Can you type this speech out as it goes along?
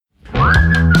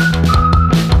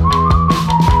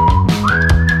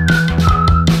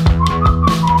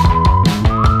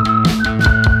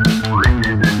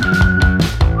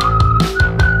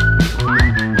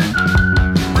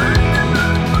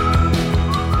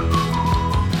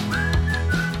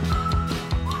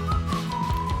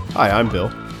Hi, I'm Bill,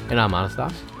 And I'm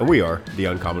Anastas. and we are the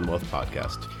Uncommonwealth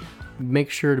Podcast. Make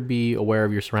sure to be aware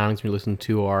of your surroundings when you listen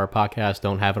to our podcast.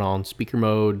 Don't have it on speaker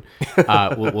mode.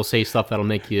 We'll say stuff that'll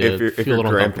make you If feel a your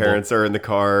little uncomfortable. grandparents are in the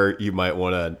car, you might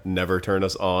want to never turn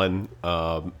us on,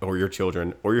 or your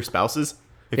children, or your spouses,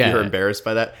 if Yeah. you're embarrassed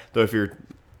by that. Though if you're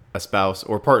a spouse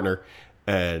or partner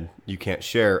and you can't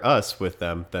share us with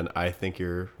them, then I think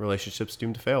your relationship's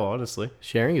doomed to fail, honestly.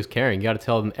 Sharing is caring. You got to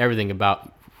tell them everything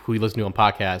about who you listen to on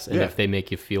podcasts and Yeah. if they make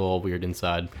you feel all weird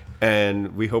inside.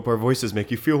 And we hope our voices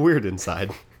make you feel weird inside.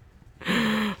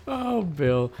 Oh,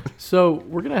 Bill. So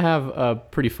we're going to have a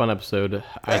pretty fun episode,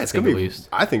 I It's think gonna at be. least.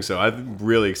 I think so. I'm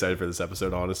really excited for this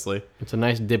episode, honestly. It's a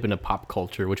nice dip into pop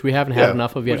culture, which we haven't had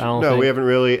enough of yet, I don't No, think. we haven't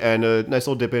really. And a nice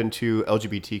little dip into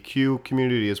LGBTQ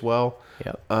community as well.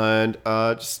 Yep. And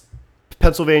just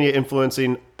Pennsylvania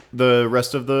influencing the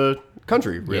rest of the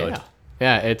country, really.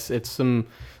 Yeah, it's some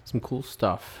cool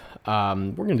stuff.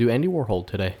 We're going to do Andy Warhol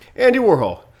today. Andy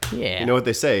Warhol. Yeah. You know what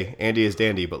they say? Andy is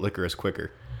dandy, but liquor is quicker.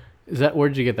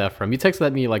 Where'd you get that from? You texted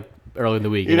that me like early in the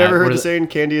week. You never heard the saying,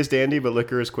 candy is dandy, but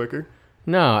liquor is quicker?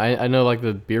 No, I know like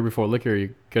the beer before liquor, you're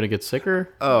going to get sicker.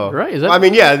 Oh. Right? Is that? I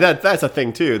mean, yeah, that's a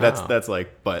thing, too. That's Oh.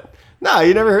 like, but... No,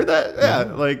 you never heard that?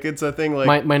 Yeah, like, it's a thing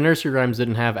like... My nursery rhymes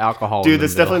didn't have alcohol in Dude, them,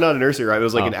 that's definitely Bill. not a nursery rhyme. It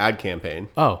was like an ad campaign.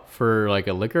 Oh, for like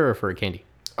a liquor or for a candy?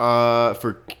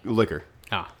 For liquor.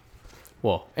 Ah.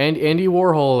 Well, and Andy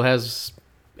Warhol has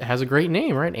a great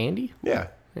name, right? Andy? Yeah.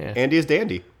 Yeah. Andy is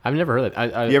dandy. I've never heard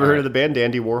that. You ever heard of the band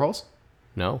Dandy Warhols?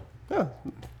 No. Yeah,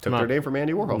 took Not- their name from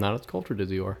Andy Warhol. Not as cultured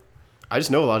as you are. I just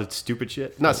know a lot of stupid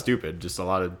shit. Not stupid, just a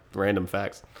lot of random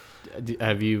facts.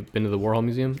 Have you been to the Warhol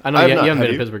Museum? I know I have you not. haven't Have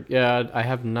been you? to Pittsburgh. Yeah, I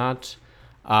have not.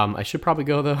 I should probably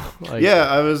go though. Like, Yeah,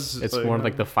 I was. It's one of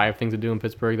like the 5 things to do in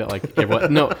Pittsburgh that like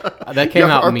everyone. No, that came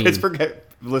Yeah, out our mean. Pittsburgh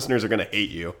listeners are gonna hate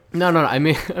you. No. I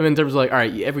mean, in terms of like, all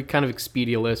right, every kind of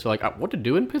Expedia list, are like, what to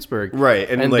do in Pittsburgh, Right,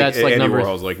 and like, that's like Andy number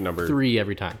Warhol's like number 3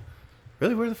 every time.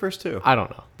 Really, we're the first two. I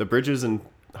don't know. The bridges in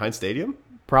Heinz Stadium.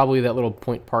 Probably that little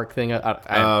Point Park thing.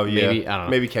 Oh yeah, maybe, I don't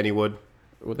know. Maybe Kennywood.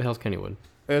 What the hell's Kennywood?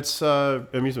 It's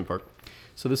amusement park.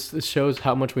 So this shows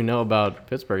how much we know about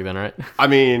Pittsburgh, then, right? I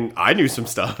mean, I knew some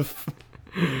stuff.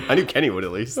 I knew Kennywood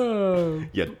at least.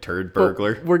 You turd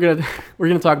burglar. We're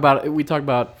gonna talk about. We talked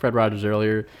about Fred Rogers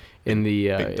earlier in the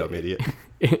Big dumb idiot.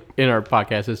 in our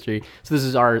podcast history. So this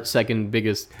is our second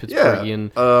biggest Yeah.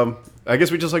 Pittsburghian. I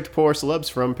guess we just like to pull our celebs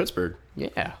from Pittsburgh.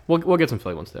 Yeah, we'll get some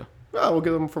Philly ones too. Oh, we'll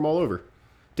get them from all over.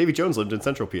 Davy Jones lived in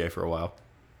Central PA for a while.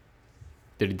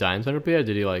 Did he die in Central PA? Or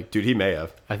did he like? Dude, he may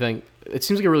have. I think it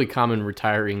seems like a really common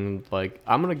retiring. Like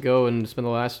I'm gonna go and spend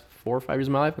the last 4 or 5 years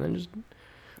of my life, and then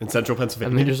In Central and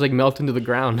Pennsylvania. then just like melt into the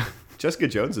ground. Jessica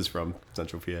Jones is from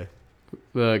Central PA.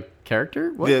 The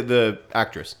character? What? The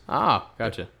actress.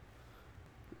 Gotcha.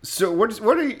 So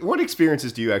what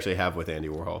experiences do you actually have with Andy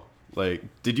Warhol? Like,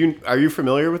 are you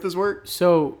familiar with his work?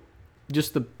 So,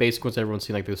 just the basic ones everyone's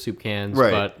seen, like the soup cans.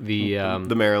 Right. But the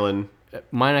Maryland.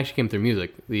 mine actually came through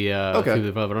music. Okay. Through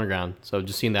the Velvet Underground. So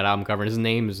just seeing that album cover, and his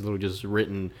name is literally just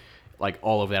written like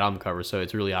all over that album cover, so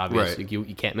it's really obvious. Right. You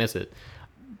can't miss it.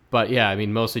 But yeah, I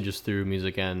mean, mostly just through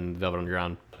music and Velvet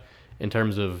Underground. In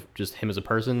terms of just him as a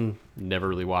person, never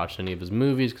really watched any of his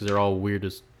movies because they're all weird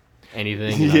as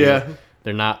anything. You know? Yeah.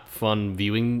 They're not fun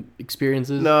viewing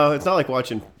experiences. No, it's not like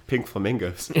watching Pink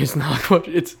Flamingos. It's not what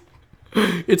it's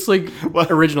like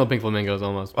What? original Pink Flamingos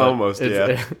almost. but Almost,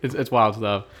 yeah. It's wild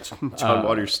stuff. John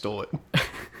Waters stole it.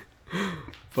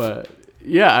 But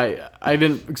yeah, I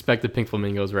didn't expect a Pink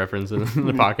Flamingos reference in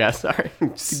the podcast. Sorry.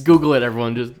 Google it,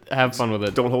 everyone. Just have fun with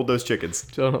it. Don't hold those chickens.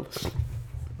 So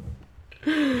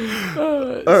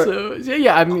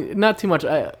yeah, I mean, not too much.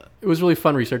 It was really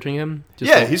fun researching him. Just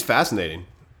Yeah, like- he's fascinating.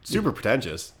 Super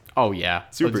pretentious. oh yeah,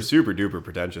 Super Just- duper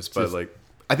pretentious. But just- like,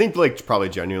 I think like probably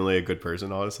genuinely a good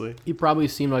person, honestly. He probably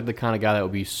seemed like the kind of guy that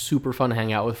would be super fun to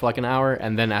hang out with for like an hour,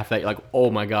 and then after that, you're like,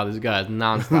 oh my god, this guy is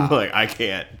nonstop. Like, I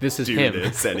can't This is do him.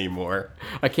 this anymore.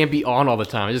 I can't be on all the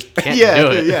time. I just can't yeah,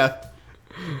 do it. yeah.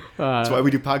 That's why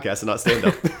we do podcasts and not stand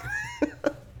up.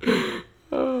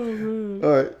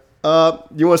 All right.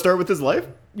 You want to start with his life?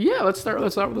 Yeah, let's start with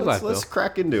his life. Let's Bill.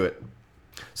 crack into it.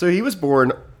 So he was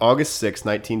born August 6,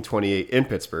 1928 in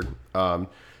Pittsburgh. I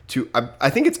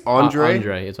think it's Andre,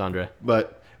 It's Andre.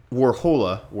 but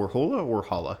Warhola.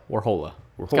 Warhola. Warhola.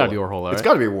 It's gotta be Warhola, right? It's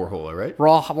got to be Warhola, right?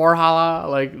 Warhola,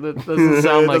 like that doesn't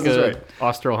sound like That's a right.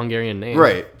 Austro-Hungarian name.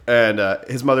 Right. And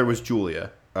his mother was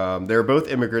Julia. They were both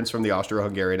immigrants from the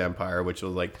Austro-Hungarian Empire, which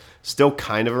was like still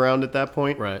kind of around at that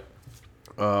point. Right.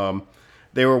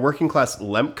 They were working class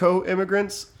Lemko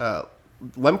immigrants.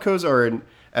 Lemkos are an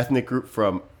ethnic group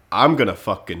from. I'm gonna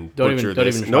fucking butcher Don't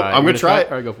this. even Nope, try. I'm You're gonna try it.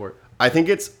 All right, go for it. I think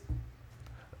it's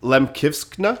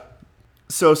Lemkivskna.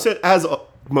 So, as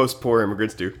most poor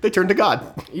immigrants do, they turned to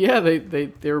God. Yeah,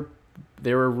 they were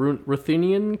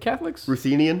Ruthenian Catholics.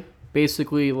 Ruthenian.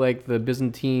 Basically, like the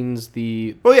Byzantines,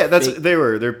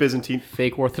 they're Byzantine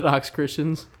fake Orthodox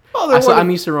Christians. Oh,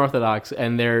 I'm Eastern Orthodox,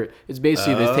 and it's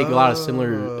basically they take a lot of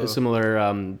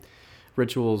similar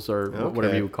rituals or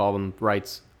whatever you would call them,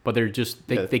 rites. But they're just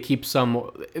they keep some.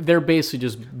 They're basically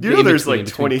just. There's like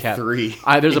 23.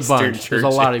 There's Eastern a bunch. churches. There's a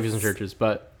lot of Eastern churches,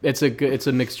 but it's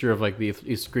a mixture of like the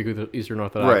Greek Eastern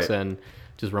Orthodox and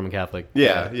just Roman Catholic.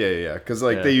 Yeah. Because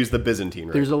they use the Byzantine.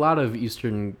 Right? There's a lot of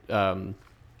Eastern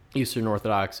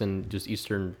Orthodox and just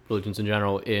Eastern religions in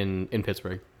general in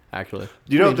Pittsburgh. Actually,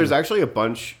 do you know there's actually a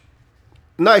bunch?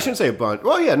 No, I shouldn't say a bunch.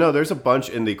 Well, yeah, no, there's a bunch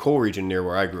in the coal region near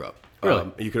where I grew up.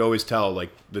 Really? You could always tell, like,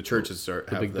 the churches have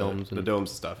big domes the domes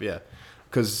and stuff, yeah.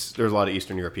 Because there's a lot of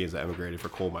Eastern Europeans that emigrated for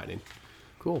coal mining.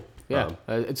 Cool. Yeah.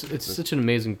 It's such an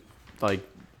amazing, like,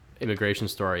 immigration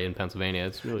story in Pennsylvania.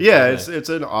 It's really cool. It's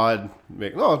an odd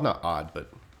mix. No, not odd,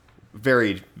 but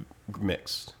very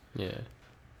mixed. Yeah.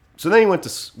 So then he went to...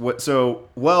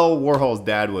 Warhol's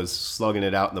dad was slugging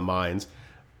it out in the mines.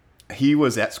 He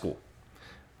was at school.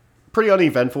 Pretty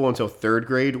uneventful until third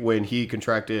grade when he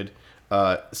contracted...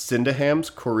 Syndeham's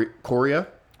chorea.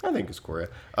 I think it's chorea.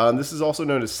 This is also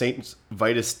known as Saint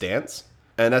Vitus dance,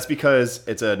 and that's because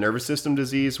it's a nervous system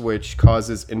disease which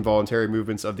causes involuntary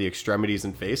movements of the extremities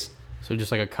and face. So just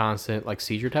like a constant like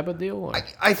seizure type of deal? Or?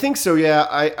 I think so, yeah.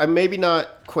 I maybe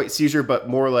not quite seizure, but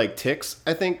more like tics,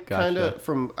 I think, Gotcha. kind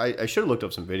of. I should have looked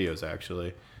up some videos,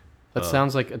 actually. That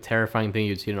sounds like a terrifying thing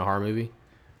you'd see in a horror movie.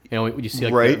 You know, when you see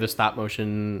like the stop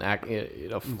motion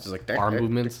arm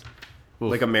movements. Oof.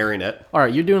 Like a marionette. All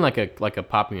right, you're doing like a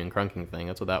popping and crunking thing.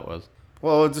 That's what that was.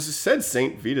 Well, it just said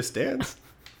Saint Vitus dance.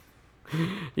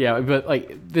 Yeah, but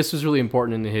like this was really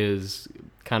important in his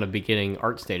kind of beginning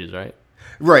art stages, right?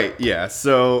 Right, yeah.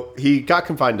 So he got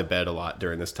confined to bed a lot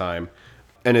during this time.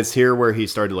 And it's here where he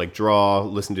started to like draw,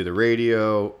 listen to the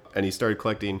radio, and he started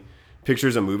collecting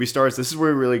pictures of movie stars. This is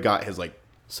where he really got his like...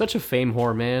 Such a fame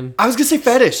whore, man. I was going to say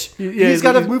fetish. Yeah, he's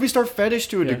got a movie star fetish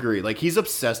to a degree. Like he's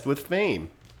obsessed with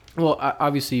fame. Well,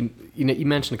 obviously, you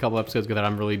mentioned a couple episodes ago that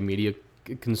I'm really media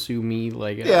consume-y.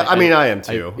 Like, yeah, I mean, I am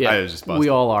too. I was just busted. We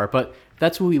all are, but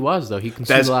that's who he was, though. He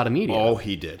consumed a lot of media. All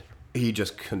he did. He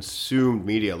just consumed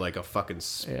media like a fucking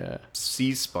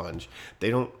sea sponge. They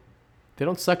don't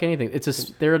suck anything.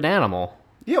 They're an animal.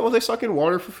 Yeah, well, they suck in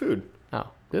water for food. Oh,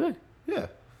 do they? Yeah.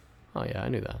 Oh, yeah, I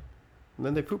knew that. And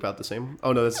then they poop out the same.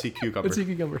 Oh, no, that's sea cucumber. That's sea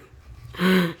cucumber.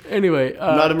 Anyway.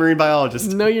 I'm not a marine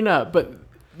biologist. No, you're not, but...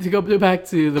 To go back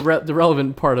to the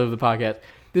relevant part of the podcast,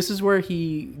 this is where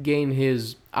he gained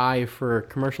his eye for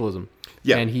commercialism.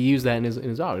 Yeah. And he used that in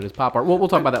his art, in his pop art. We'll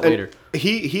talk about that later.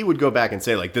 He would go back and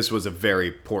say, like, this was a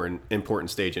very important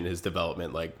stage in his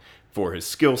development, like, for his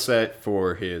skill set,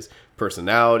 for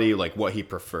personality, like, what he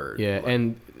preferred. Yeah, like,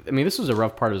 and, I mean, this was a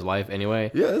rough part of his life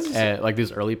anyway. Yeah. Like,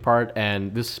 this early part,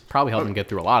 and this probably helped him get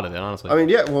through a lot of it, honestly. I mean,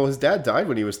 yeah, well, his dad died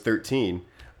when he was 13.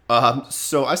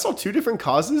 So I saw two different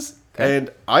causes. Okay. And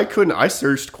I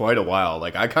searched quite a while.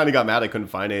 Like, I kind of got mad I couldn't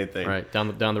find anything. Right, down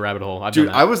the rabbit hole. Dude,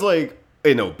 I was like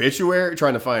in obituary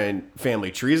trying to find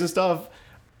family trees and stuff.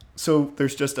 So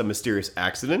there's just a mysterious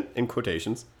accident, in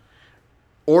quotations.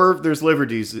 Or there's liver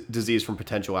disease from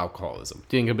potential alcoholism.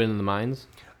 Do you think it could have been in the mines?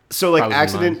 So, like,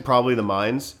 accident, probably the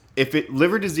mines. If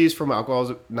liver disease from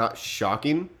alcoholism, not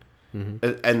shocking.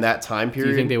 Mm-hmm. And that time period.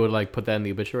 Do you think they would, like, put that in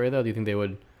the obituary, though? Do you think they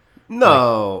would...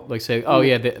 No. Like say, oh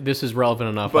yeah, this is relevant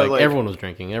enough. Like everyone was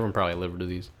drinking. Everyone probably had liver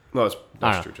disease. No,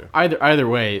 that's true too. Either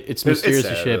way, it's mysterious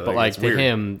as shit. But like to weird.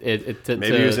 Him,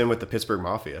 maybe he was in with the Pittsburgh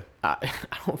Mafia. I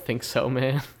don't think so,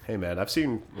 man. Hey man, I've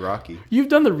seen Rocky. You've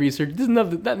done the research.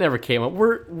 That never came up.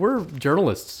 We're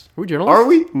journalists. Are we journalists? Are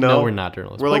we? No, we're not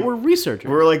journalists. We're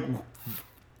researchers. We're like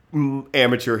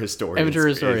amateur historians.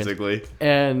 Basically.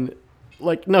 And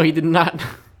like, no, he did not.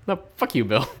 No, fuck you,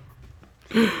 Bill.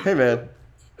 Hey man.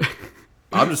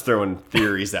 I'm just throwing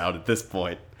theories out at this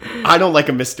point. I don't like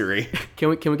a mystery. Can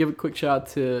we give a quick shout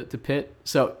to Pitt?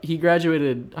 So he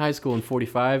graduated high school in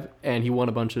 '45, and he won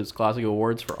a bunch of scholastic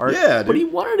awards for art. Yeah, dude. But he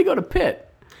wanted to go to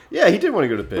Pitt. Yeah, he did want to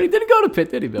go to Pitt. But he didn't go to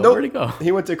Pitt, did he, Bill? Nope. Where'd he go?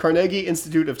 He went to Carnegie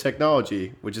Institute of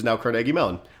Technology, which is now Carnegie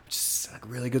Mellon, which is a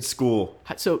really good school.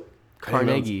 So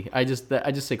Carnegie, I just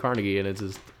say Carnegie, and it's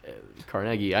just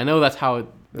Carnegie. I know that's how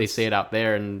they say it out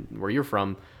there and where you're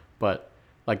from, but.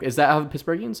 Like, is that how the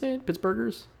Pittsburghians say it?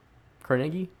 Pittsburghers?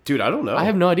 Carnegie? Dude, I don't know. I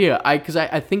have no idea. Because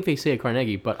I think they say it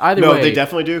Carnegie, but either way... No, they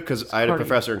definitely do, because I had a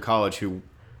professor in college who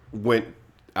went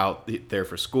out there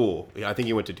for school. I think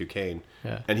he went to Duquesne,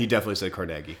 and he definitely said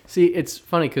Carnegie. See, it's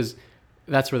funny, because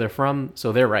that's where they're from,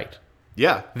 so they're right.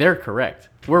 Yeah. They're correct.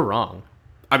 We're wrong.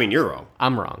 I mean, you're wrong.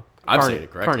 I'm wrong. I'm saying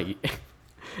it correctly. Carnegie.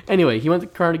 Anyway, he went to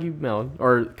Carnegie Mellon,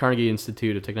 or Carnegie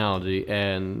Institute of Technology,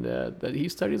 and he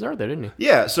studied art there, didn't he?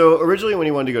 Yeah, so originally when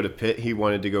he wanted to go to Pitt, he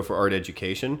wanted to go for art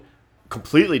education.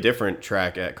 Completely different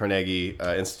track at Carnegie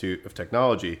Institute of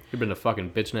Technology. He'd been a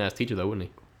fucking bitchin' ass teacher, though, wouldn't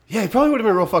he? Yeah, he probably would have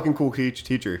been a real fucking cool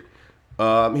teacher.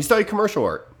 He studied commercial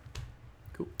art,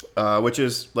 Cool. which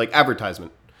is like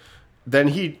advertisement. Then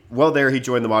he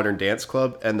joined the Modern Dance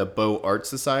Club and the Beaux Art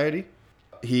Society.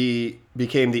 He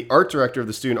became the art director of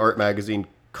the student art magazine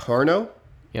Carno.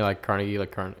 Yeah, like Carnegie,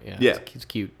 Yeah. Yeah. It's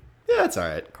cute. Yeah, that's all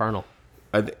right. Carnal.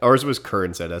 Ours was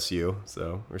Currents at SU,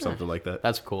 so or something like that.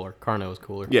 That's cooler. Carno is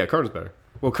cooler. Yeah, Currents better.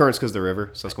 Well, Currents because the river,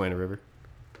 Susquehanna River.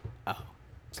 Oh,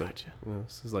 gotcha.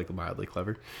 This is like mildly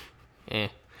clever. Eh.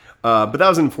 But that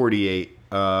was in 48.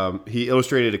 He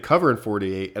illustrated a cover in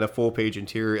 48 and a full-page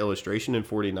interior illustration in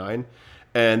 49.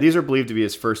 And these are believed to be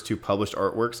his first two published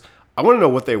artworks. I want to know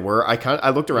what they were. I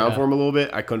looked around for him a little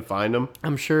bit. I couldn't find them.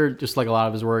 I'm sure, just like a lot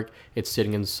of his work, it's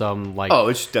sitting in some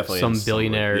it's definitely some in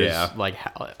billionaire's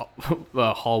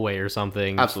somewhere. hallway or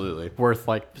something. Absolutely. Worth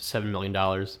like $7 million.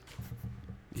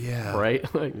 Yeah. Right?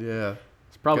 Yeah.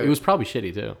 It was probably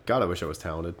shitty too. God, I wish I was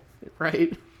talented. Right?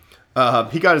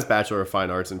 He got his Bachelor of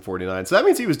Fine Arts in 49. So that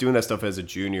means he was doing that stuff as a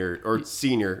junior or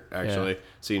senior, actually. Yeah.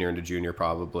 Senior into junior,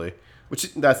 probably.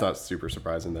 Which, that's not super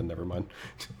surprising then. Never mind.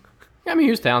 Yeah, I mean,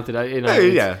 he was talented.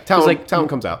 Talent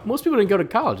comes out. Most people didn't go to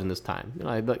college in this time.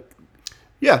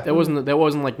 Yeah. That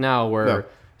wasn't like now where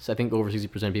I think over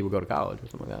 60% of people go to college or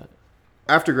something like that.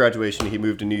 After graduation, he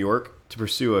moved to New York to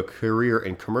pursue a career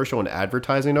in commercial and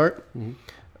advertising art.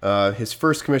 Mm-hmm. His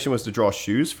first commission was to draw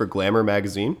shoes for Glamour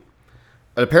magazine.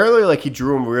 And apparently, he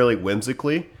drew them really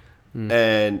whimsically.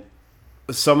 And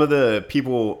some of the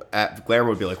people at Glamour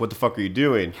would be like, "What the fuck are you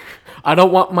doing?" I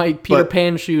don't want my Peter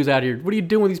Pan shoes out here. What are you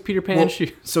doing with these Peter Pan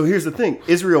shoes? So here's the thing.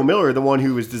 Israel Miller, the one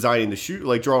who was designing the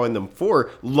shoe, drawing them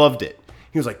for, loved it.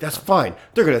 He was like, "That's fine.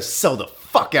 They're going to sell the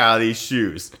fuck out of these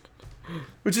shoes."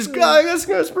 Which is,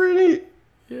 that's pretty neat.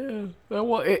 Yeah.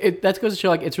 Well, that goes to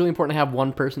show, it's really important to have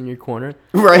one person in your corner.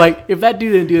 Right. If that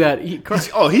dude didn't do that,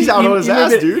 he's out on his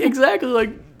ass, dude.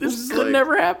 Exactly. This could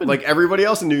never happen. Like everybody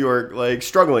else in New York,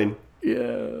 struggling. Yeah.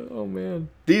 Oh, man.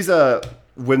 These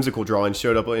whimsical drawings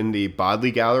showed up in the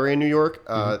Bodley Gallery in New York.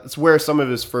 It's where some of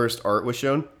his first art was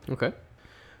shown. Okay.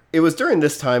 It was during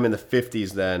this time in the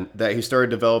 50s then that he started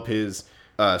to develop his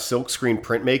silkscreen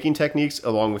printmaking techniques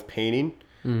along with painting.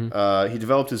 Mm-hmm. He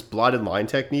developed his blotted line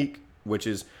technique, which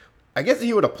is, I guess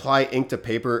he would apply ink to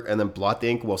paper and then blot the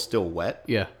ink while still wet.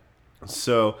 Yeah.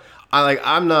 So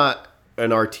I'm not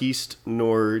an artiste,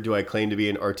 nor do I claim to be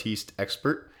an artiste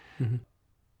expert,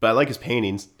 but I like his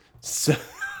paintings. So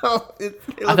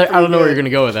I don't know where you're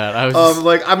gonna go with that. I was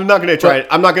I'm not gonna try.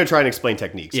 I'm not gonna try and explain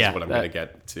techniques. Is what I'm gonna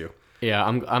get to. Yeah,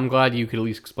 I'm glad you could at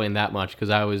least explain that much, because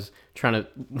I was trying to,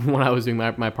 when I was doing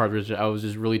my part of it, I was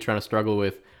just really trying to struggle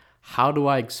with how do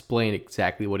I explain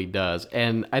exactly what he does,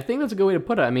 and I think that's a good way to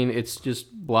put it. I mean, it's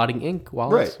just blotting ink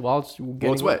while it's wet.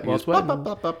 Blop, blop,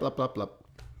 blop, blop, blop, blop.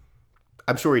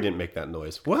 I'm sure he didn't make that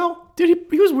noise. Well, dude,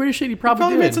 he was weird as shit. He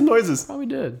probably made some noises. Probably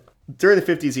did. During the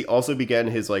 50s, he also began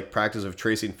his practice of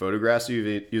tracing photographs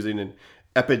using an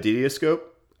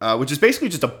epididdioscope, which is basically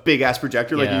just a big ass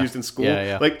projector you used in school.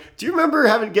 Yeah. Do you remember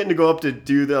getting to go up to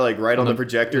do the right on the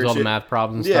projector? There's all the math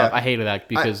problems and stuff. Yeah. I hated that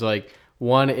because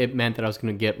one, it meant that I was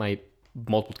going to get my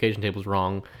multiplication tables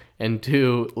wrong, and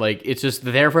two, it's just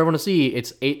there for everyone to see.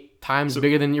 It's 8 times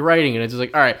bigger than you're writing, and it's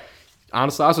just all right.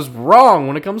 Anastas is wrong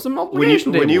when it comes to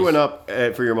multiplication tables. When you went up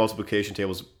for your multiplication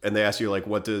tables and they asked you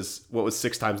what was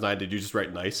 6 times 9, did you just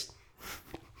write nice?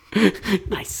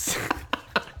 Nice.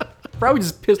 Probably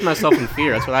just pissed myself in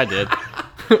fear. That's what I did.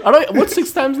 What's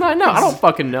 6 times 9 now? I don't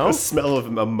fucking know. The smell of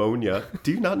ammonia.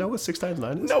 Do you not know what 6 times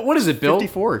 9 is? No, what is it, Bill?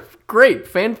 54. Great,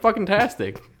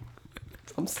 fan-fucking-tastic.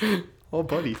 Oh,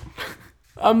 buddy.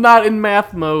 I'm not in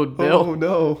math mode, Bill. Oh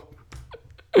no.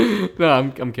 No,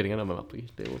 I'm kidding. I know my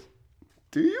multiplication tables.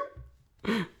 Do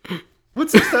you?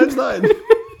 What's 6 times 9?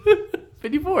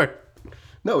 54.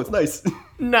 No, it's nice.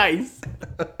 Nice.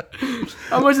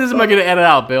 How much of this am I going to edit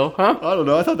out, Bill? Huh? I don't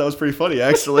know. I thought that was pretty funny,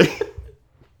 actually.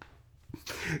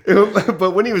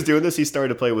 But when he was doing this, he started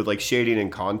to play with shading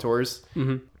and contours.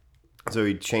 Mm-hmm. So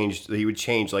he would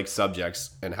change subjects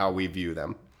and how we view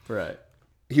them. Right.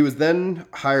 He was then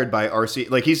hired by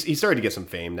RCA. He started to get some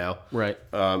fame now. Right.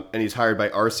 And he's hired by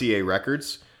RCA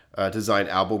Records to design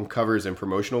album covers and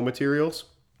promotional materials.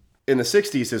 In the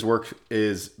 60s, his work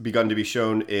is begun to be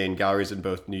shown in galleries in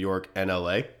both New York and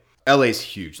LA. LA's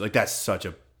huge. That's such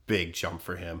a big jump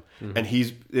for him. Mm-hmm.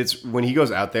 And when he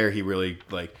goes out there, he really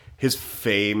his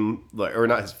fame, like, or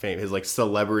not his fame, his like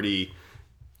celebrity.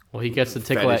 Well, he gets to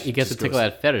tickle that. He gets to tickle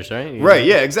that fetish, right? Right.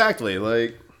 Yeah. Exactly.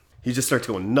 Like he just starts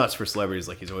going nuts for celebrities.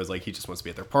 Like he's always like he just wants to be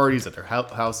at their parties, at their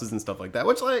houses and stuff like that.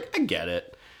 Which like I get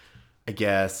it. I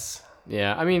guess.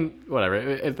 Yeah. I mean,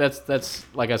 whatever. That's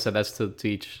like I said. That's to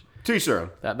each their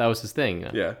own. That was his thing.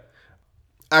 Yeah.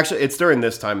 Actually, it's during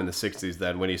this time in the 60s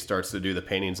then when he starts to do the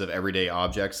paintings of everyday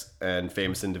objects and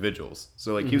famous individuals.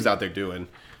 So, like, he was out there doing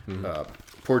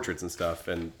portraits and stuff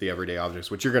and the everyday objects,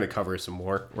 which you're going to cover some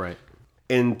more. Right.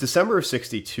 In December of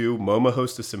 62, MoMA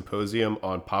hosts a symposium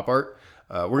on pop art.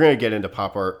 We're going to get into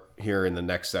pop art here in the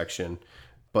next section.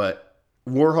 But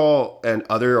Warhol and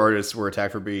other artists were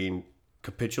attacked for being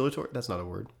capitulatory. That's not a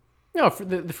word. No, for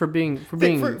pushing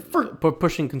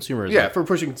consumerism. Yeah, for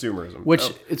pushing consumerism.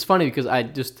 Which it's funny because I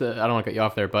don't want to cut you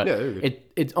off there, but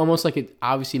it's almost like it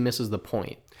obviously misses the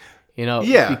point. You know?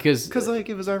 Yeah. Because like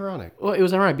it was ironic. Well, it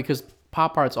was ironic because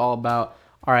pop art's all about,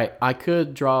 all right, I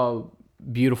could draw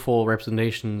beautiful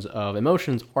representations of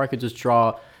emotions, or I could just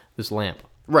draw this lamp.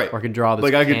 Right. Or I could draw this.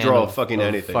 Like I could draw of fucking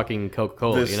anything. Fucking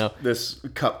Coca-Cola, you know? This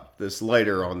cup, this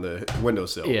lighter on the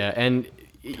windowsill. Yeah, and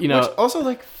you know, which also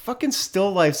like fucking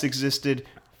still lifes existed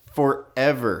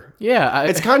forever. Yeah,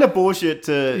 it's kind of bullshit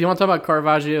to. You want to talk about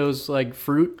Caravaggio's like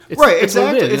fruit? Right,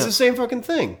 exactly. It's the same fucking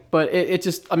thing. But it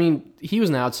just, I mean, he was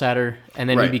an outsider, and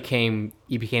then he became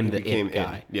the it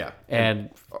guy. Yeah,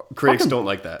 and critics don't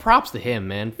like that. Props to him,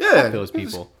 man. Yeah, fuck those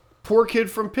people. Poor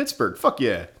kid from Pittsburgh. Fuck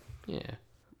yeah. Yeah.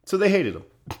 So they hated him.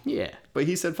 Yeah. But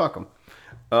he said fuck him.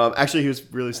 Actually, he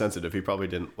was really sensitive. He probably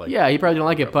didn't like. Yeah, he probably didn't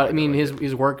like it. But I mean,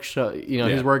 his work,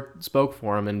 his work spoke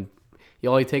for him, and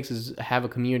all he takes is have a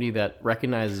community that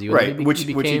recognizes you. Right, which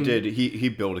he did. He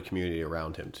built a community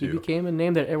around him too. He became a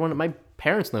name that my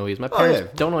parents know. My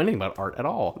parents don't know anything about art at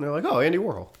all. And they're like, oh, Andy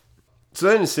Warhol. So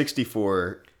then in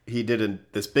 '64, he did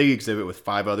this big exhibit with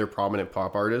 5 other prominent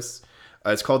pop artists.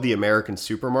 It's called the American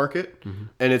Supermarket,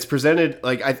 and it's presented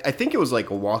like I think it was like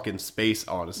a walk-in space,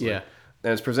 honestly. Yeah.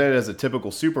 And it's presented as a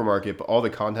typical supermarket, but all the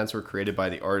contents were created by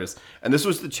the artist. And this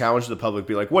was the challenge to the public: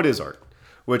 be like, what is art?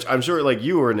 Which I'm sure, like,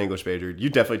 you were an English major, you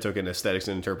definitely took an aesthetics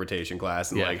and interpretation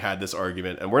class and like had this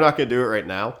argument. And we're not going to do it right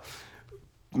now.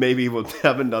 Maybe we'll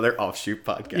have another offshoot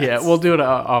podcast. Yeah, we'll do it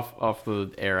off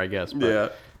the air, I guess. But. Yeah,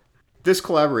 this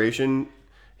collaboration.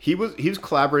 He was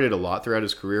collaborated a lot throughout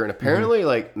his career, and apparently,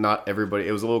 like, not everybody.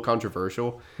 It was a little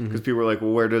controversial because people were like,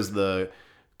 "Well, where does the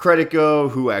credit go?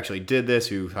 Who actually did this?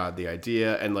 Who had the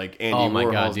idea?" And like Andy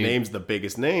Warhol's name's the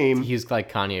biggest name. He's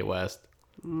like Kanye West.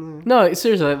 No,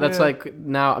 seriously, that's like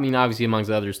now. I mean, obviously, amongst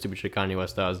the other stupid shit Kanye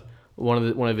West does, one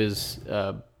of his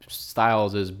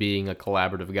styles is being a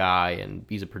collaborative guy, and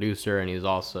he's a producer, and he's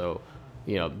also,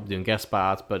 doing guest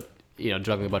spots, but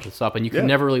juggling a bunch of stuff, and you can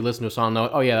never really listen to a song and know,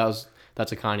 oh yeah,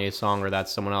 that's a Kanye song or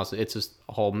that's someone else. It's just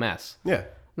a whole mess. Yeah.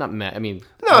 Not mess. I mean,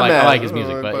 I like his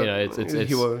music, but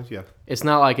it's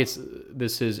not like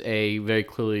this is a very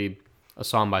clearly a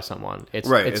song by someone. It's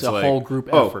a like, whole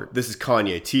group effort. This is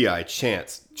Kanye, T.I.,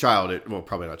 Chance, Childish. Well,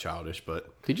 probably not Childish, but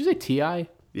did you say T.I.?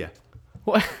 Yeah.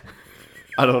 What?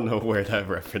 I don't know where that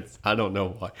reference. I don't know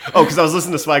why. Oh, because I was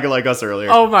listening to Swagger Like Us earlier.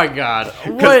 Oh my god!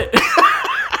 What?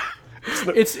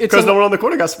 It's because no one on the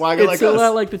corner got Swagger Like Us. It's a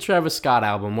lot like the Travis Scott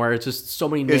album, where it's just so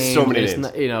many names. It's so many names.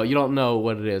 Not, you don't know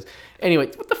what it is. Anyway,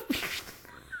 what the?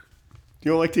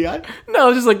 You don't like T.I.?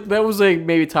 No, just like that was like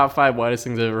maybe top 5 whitest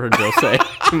things I've ever heard Joe say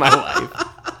in my life.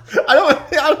 I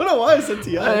don't know why I said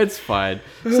T.I. It's fine.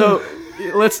 So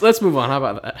let's move on. How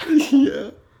about that?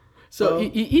 Yeah. So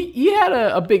he had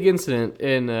a big incident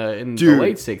in the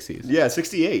late 60s. Yeah,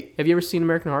 68. Have you ever seen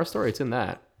American Horror Story? It's in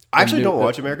that. I actually don't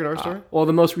watch American Horror Story. Well,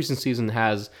 the most recent season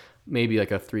has maybe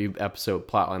like a 3-episode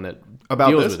plotline that about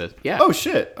deals this? with it. Yeah. Oh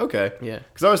shit. Okay. Yeah.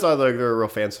 Because I always thought like they were real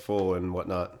fanciful and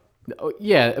whatnot. Oh,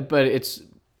 yeah, but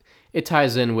it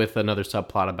ties in with another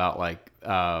subplot about like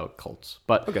cults.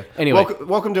 But okay. Anyway,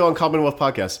 welcome to On Commonwealth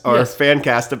Podcast, our fan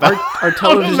cast about our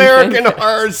television American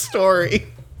Horror Story.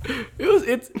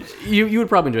 You would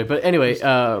probably enjoy it, but anyway,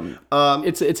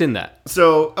 it's in that.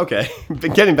 So okay,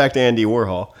 getting back to Andy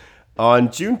Warhol,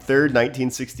 on June 3rd,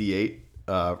 1968,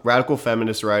 radical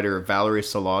feminist writer Valerie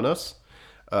Solanas,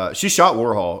 she shot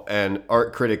Warhol and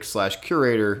art critic /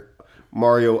 curator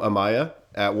Mario Amaya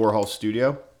at Warhol's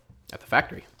studio at the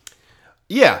factory.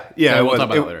 Yeah, we'll talk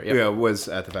about it later. Yep. Yeah, it was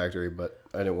at the factory, but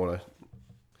I didn't want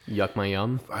to yuck my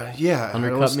yum. I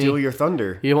don't want to steal your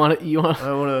thunder. You want? I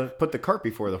don't want to put the cart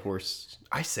before the horse.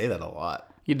 I say that a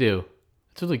lot. You do.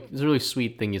 It's a really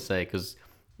sweet thing you say because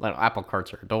like apple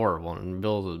carts are adorable and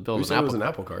Bill's an apple. It was an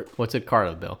apple cart. What's it cart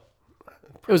of, Bill?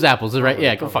 It was apples, right?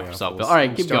 Yeah, go fuck yourself, Bill. All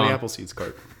right, keep Johnny going. Appleseed's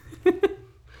cart.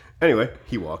 Anyway,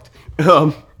 he walked.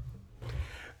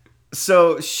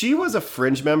 So she was a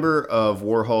fringe member of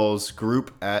Warhol's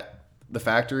group at the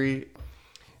factory.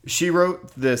 She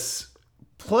wrote this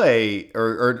play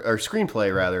or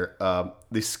screenplay rather,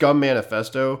 the Scum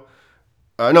Manifesto.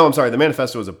 No, I'm sorry. The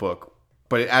manifesto was a book,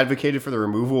 but it advocated for the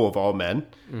removal of all men.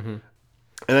 Mm-hmm.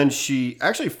 And then she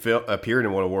actually appeared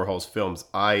in one of Warhol's films,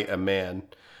 I Am Man.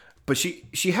 But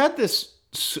she had this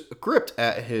script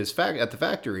at the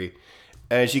factory,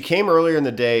 and she came earlier in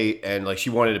the day and like she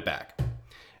wanted it back.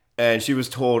 And she was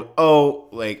told, "Oh,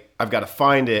 like I've got to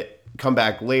find it. Come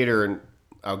back later and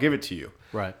I'll give it to you."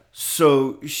 Right.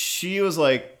 So she was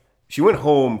like, she went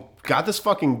home, got this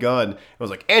fucking gun, and was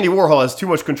like, "Andy Warhol has too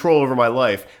much control over my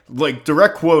life." Like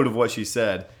direct quote of what she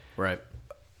said. Right.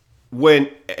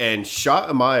 Went and shot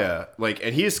Amaya, like,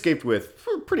 and he escaped with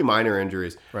pretty minor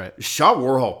injuries. Right. Shot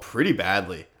Warhol pretty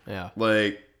badly. Yeah.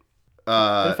 Like, it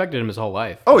affected him his whole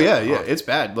life. Oh yeah, it's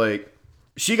bad. Like,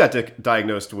 she got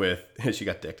diagnosed with. She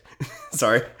got dicked.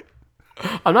 Sorry.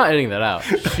 I'm not editing that out.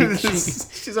 She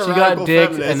got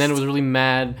dicked feminist. And then was really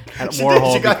mad at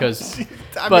Warhol because.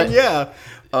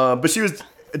 But she was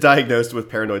diagnosed with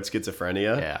paranoid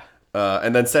schizophrenia. Yeah.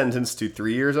 And then sentenced to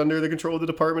 3 years under the control of the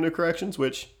Department of Corrections,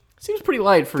 which seems pretty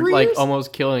light for like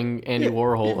almost killing Andy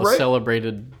Warhol, right? A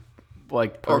celebrated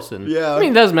like person. Yeah. I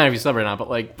mean, it doesn't matter if he's celebrated or not, but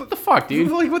like, what the fuck,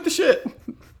 dude? Like, what the shit?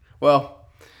 Well,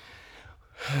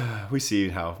 we see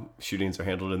how shootings are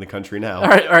handled in the country now. All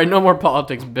right, no more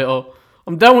politics, Bill.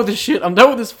 I'm done with this shit. I'm done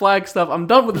with this flag stuff. I'm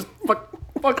done with this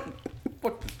fuck.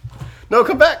 No,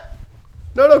 come back.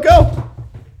 No, go.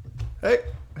 Hey,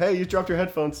 you dropped your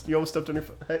headphones. You almost stepped on your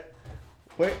foot. Hey,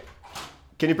 wait.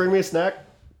 Can you bring me a snack?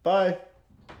 Bye.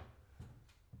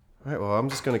 All right, well, I'm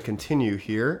just going to continue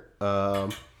here. So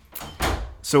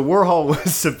Warhol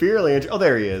was severely injured. Oh,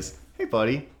 there he is. Hey,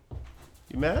 buddy.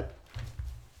 You mad?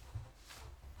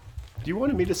 You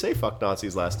wanted me to say fuck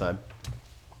Nazis last time.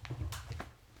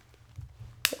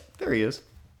 There he is.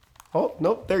 Oh,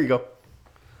 nope. There you go.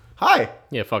 Hi.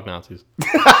 Yeah, fuck Nazis.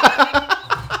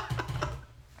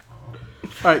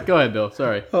 All right, go ahead, Bill.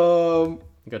 Sorry. You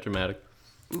got dramatic.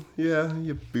 Yeah,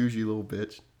 you bougie little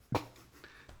bitch.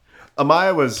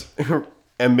 Amaya was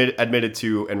admitted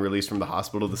to and released from the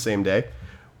hospital the same day.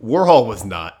 Warhol was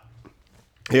not.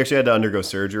 He actually had to undergo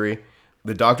surgery.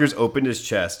 The doctors opened his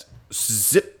chest.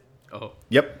 Zip. Oh.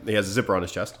 Yep, he has a zipper on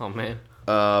his chest. Oh, man.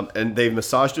 And they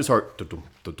massaged his heart to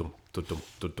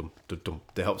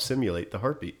help simulate the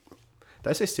heartbeat. Did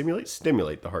I say stimulate?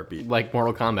 Stimulate the heartbeat. Like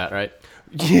Mortal Kombat, right?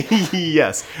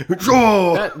 Yes.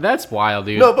 That's wild,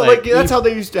 dude. No, but like that's how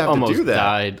they used to have to do that.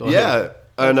 Died. Like, yeah.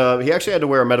 And he actually had to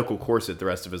wear a medical corset the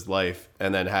rest of his life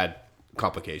and then had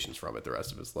complications from it the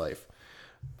rest of his life.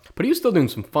 But he was still doing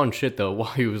some fun shit, though,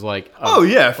 while he was like a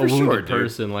wounded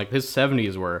person. Dude. Like his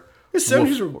 70s were... His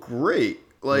 70s were great.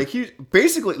 Like, he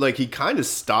basically, like, he kind of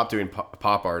stopped doing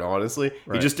pop art, honestly.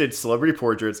 Right. He just did celebrity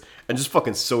portraits and just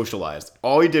fucking socialized.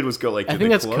 All he did was go, like, I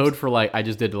think that's code for, like, I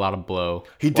just did a lot of blow.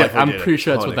 He definitely I'm pretty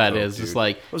sure that's what that is. Dude. It's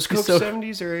like... Was Coke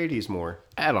 70s or 80s more?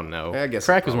 I don't know. I guess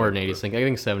crack was more than 80s thing. I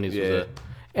think 70s was it.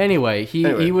 Anyway,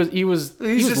 he was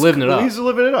just living it up. He's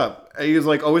living it up. He was,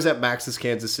 like, always at Max's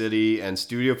Kansas City and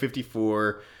Studio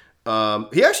 54.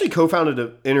 He actually co-founded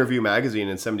an Interview magazine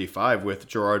in 75 with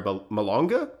Gerard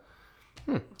Malonga.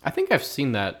 I think I've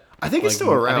seen that. I think it's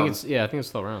still around. I think it's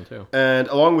still around too. And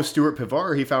along with Stuart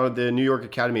Pivar, he founded the New York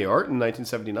Academy of Art in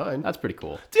 1979. That's pretty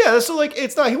cool. Yeah, so like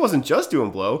he wasn't just doing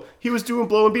blow. He was doing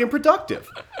blow and being productive.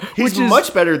 He's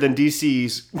much better than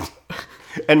DC's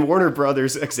and Warner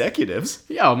Brothers executives.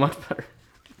 Yeah, much better.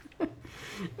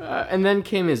 And then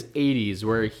came his 80s,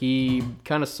 where he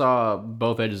kind of saw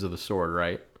both edges of the sword,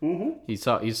 right? Mm-hmm. He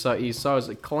saw his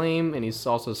acclaim, and he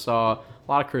also saw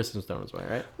a lot of criticism thrown his way,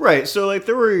 right? Right. So like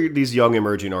there were these young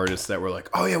emerging artists that were like,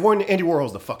 "Oh yeah, Andy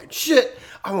Warhol's the fucking shit.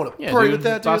 I want to party with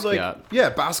that dude." Basquiat. Like,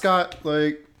 yeah, Basquiat.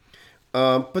 Like,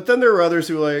 but then there were others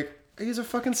who were like, he's a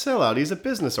fucking sellout. He's a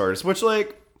business artist, which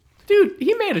like. Dude,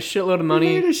 he made a shitload of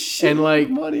money.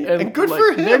 And good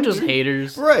for him. They're just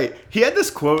haters. Right. He had this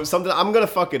quote, something, I'm going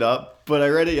to fuck it up, but I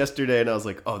read it yesterday and I was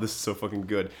like, oh, this is so fucking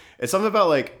good. It's something about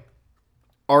like,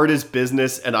 art is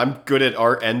business and I'm good at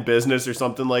art and business or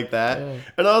something like that. Yeah.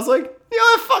 And I was like,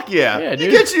 yeah, fuck yeah. Yeah,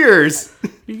 dude. You get yours.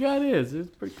 You got his.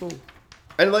 It's pretty cool.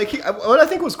 And like, what I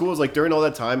think was cool is like during all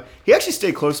that time, he actually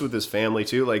stayed close with his family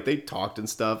too. Like they talked and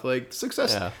stuff. Like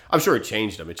success. Yeah. I'm sure it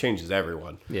changed him. It changes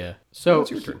everyone. Yeah. So it's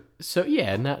your turn. So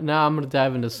yeah. Now I'm gonna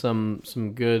dive into some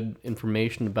good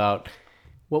information about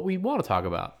what we want to talk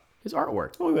about. His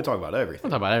artwork. Well, we're gonna talk about everything.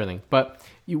 We'll talk about everything. But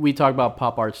we talk about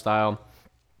pop art style,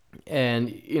 and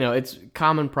it's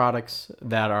common products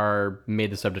that are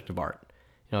made the subject of art.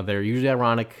 They're usually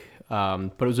ironic,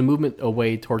 but it was a movement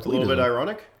away towards a little bit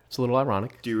ironic. It's a little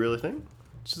ironic. Do you really think?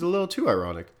 It's just a little too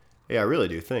ironic. Yeah, I really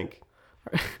do think.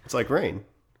 It's like rain.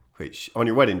 Wait, on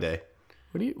your wedding day.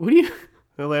 What do you?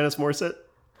 Alanis Morissette?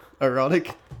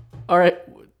 Ironic? All right.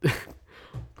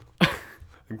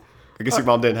 I guess your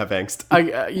mom didn't have angst.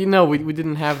 We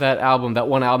didn't have that album, that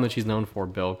one album that she's known for,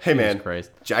 Bill. Hey, Jesus man.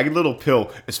 Christ. Jagged Little Pill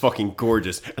is fucking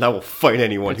gorgeous, and I will fight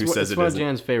anyone who says it isn't. It's one of isn't.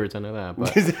 Jan's favorites, I know that.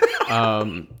 But,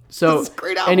 so, It's a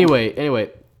great album.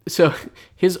 anyway, so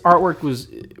his artwork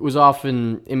was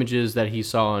often images that he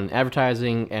saw in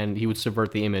advertising, and he would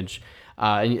subvert the image,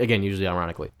 and again, usually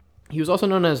ironically. He was also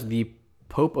known as the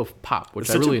Pope of Pop,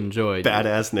 which I really enjoyed.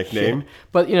 Badass nickname. Yeah.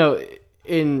 But,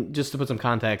 in just to put some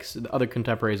context, other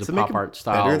contemporaries of pop art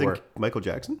style better than were Michael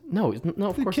Jackson? no,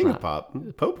 of course King not. of Pop.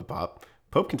 Pope of Pop.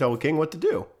 Pope can tell a king what to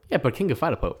do. Yeah, but King could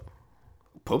fight a pope.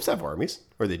 Popes have armies.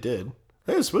 Or they did.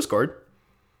 They have a Swiss guard.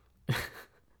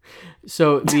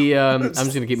 So the I'm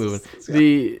just gonna keep moving.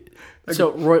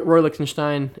 So Roy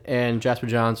Lichtenstein and Jasper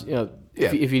Johns,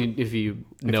 if you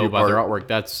know about their artwork,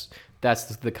 that's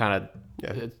the kind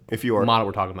of if you are model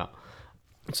we're talking about.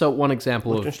 So one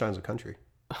example Liechtenstein's a country.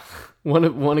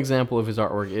 one example of his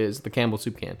artwork is the Campbell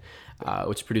soup can,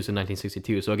 which was produced in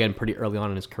 1962. So again, pretty early on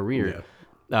in his career.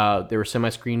 Yeah. There were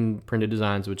semi-screen printed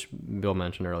designs, which Bill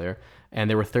mentioned earlier, and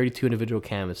there were 32 individual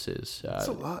canvases. That's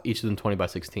a lot. Each of them 20 by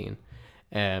 16.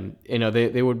 And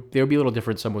they would be a little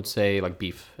different. Some would say like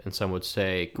beef, and some would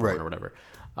say corn or whatever.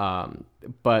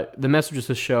 But the message is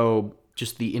to show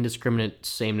just the indiscriminate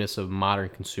sameness of modern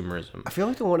consumerism. I feel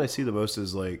like the one I see the most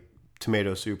is like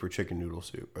tomato soup or chicken noodle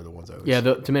soup are the ones I always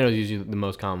the tomato is usually the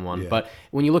most common one. Yeah. But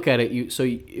when you look at it, if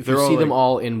you see them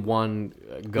all in one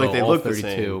go, like they all look 32,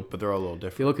 the same, but they're all a little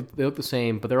different. They look the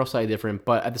same, but they're all slightly different.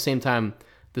 But at the same time,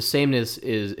 the sameness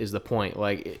is the point.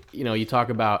 Like you talk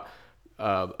about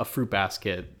a fruit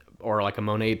basket or like a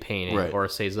Monet painting or a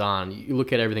Cezanne. You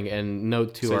look at everything and no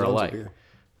two are alike.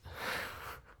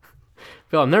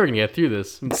 Phil, I'm never gonna get through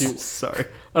this. Sorry,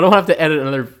 I don't have to edit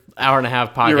another hour and a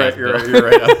half podcast. You're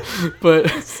right. But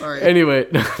sorry. Anyway,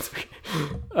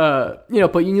 but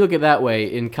you look at that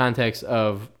way in context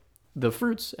of the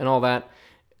fruits and all that.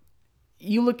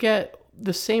 You look at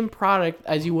the same product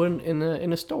as you would in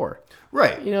a store.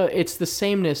 Right. It's the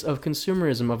sameness of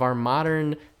consumerism of our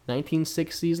modern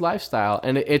 1960s lifestyle,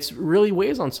 and it's really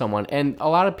weighs on someone. And a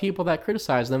lot of people that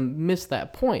criticize them miss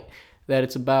that point, that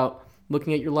it's about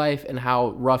looking at your life and how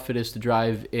rough it is to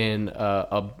drive in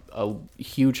a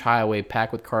huge highway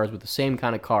packed with cars with the same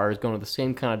kind of cars, going to the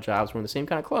same kind of jobs, wearing the same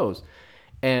kind of clothes.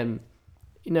 And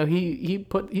he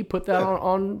put that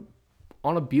on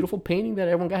a beautiful painting that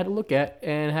everyone had to look at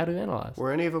and had to analyze.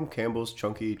 Were any of them Campbell's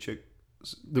Chunky Chick?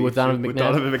 With Donovan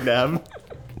McNabb.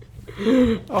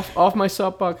 off my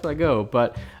soapbox I go.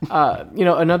 But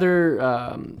another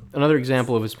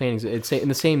example of his paintings. It's in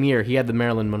the same year he had the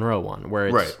Marilyn Monroe one, where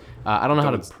it's I don't know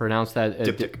how to pronounce that.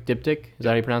 Diptych. Diptych? Is that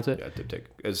how you pronounce it? Yeah, diptych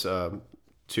is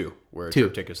 2, where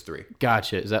diptych is 3.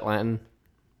 Gotcha. Is that Latin?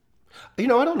 I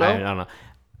don't know. I don't know.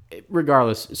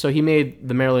 Regardless, so he made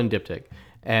the Marilyn diptych.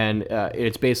 And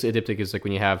it's basically a diptych is like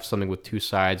when you have something with two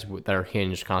sides that are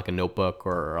hinged, kind of like a notebook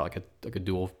or like a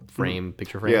dual frame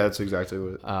picture frame. Yeah, that's exactly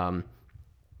what.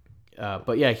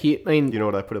 But yeah, you know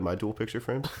what I put in my dual picture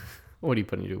frames? What do you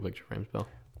put in your dual picture frames, Bill?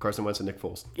 Carson Wentz and Nick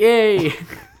Foles. Yay!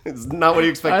 It's not what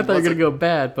you expected. I thought you were gonna go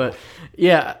bad, but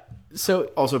yeah. So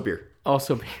also beer.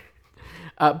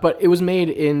 But it was made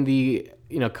in the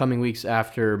coming weeks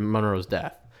after Monroe's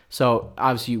death. So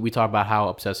obviously we talk about how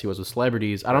obsessed he was with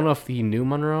celebrities. I don't know if he knew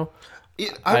Monroe.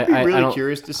 Yeah, I'd be really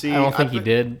curious to see. I don't think he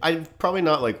did. I probably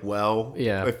not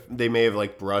Yeah. If they may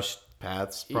have brushed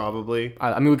paths, probably.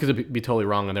 I mean, we could be totally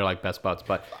wrong, and they're like best buds.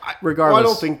 But regardless, I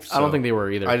don't think so. I don't think they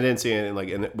were either. I didn't see it in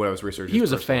when I was researching. He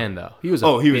was a fan, though. He was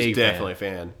definitely a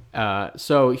fan.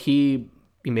 So he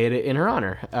made it in her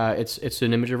honor. It's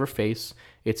an image of her face.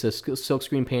 It's a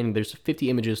silkscreen painting. There's 50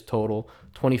 images total.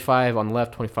 25 on the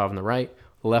left, 25 on the right.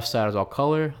 The left side is all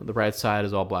color. The right side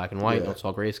is all black and white. Yeah. It's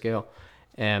all grayscale.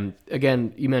 And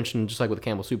again, you mentioned just like with the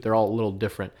Campbell soup, they're all a little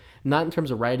different. Not in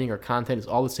terms of writing or content. It's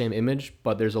all the same image,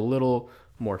 but there's a little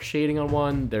more shading on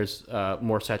one. There's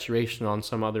more saturation on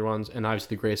some other ones. And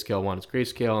obviously the grayscale one is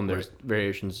grayscale, and there's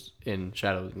variations in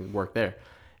shadow work there.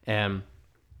 And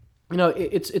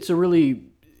it's a really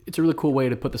cool way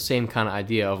to put the same kind of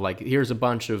idea of here's a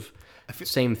bunch of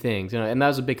same things, and that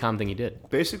was a big common thing he did.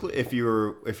 Basically, if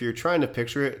you're trying to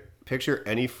picture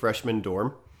any freshman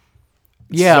dorm.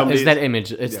 Yeah, it's that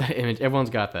image. It's that image. Everyone's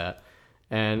got that,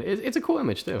 and it's a cool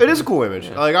image too. It is a cool image.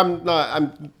 Yeah.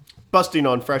 I'm busting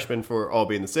on freshmen for all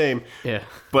being the same. Yeah,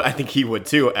 but I think he would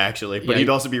too, actually. But he'd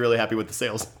also be really happy with the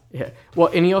sales. Yeah. Well,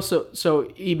 and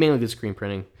he mainly did screen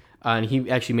printing. And he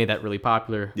actually made that really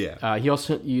popular. Yeah. He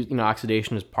also used,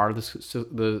 oxidation as part of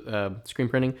the screen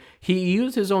printing. He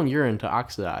used his own urine to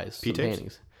oxidize some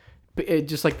paintings.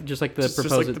 Just like the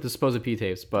supposed P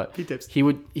tapes, but P-tapes. he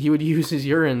would use his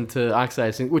urine to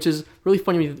oxidize things, which is really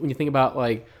funny when you think about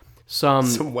like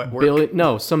some wet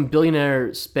work. some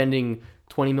billionaire spending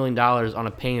 $20 million on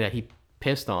a painting that he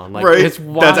pissed on. Like, right. It's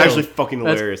wild. That's actually fucking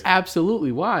hilarious. That's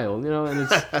absolutely wild, And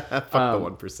it's fuck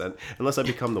the 1%. Unless I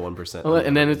become the 1%.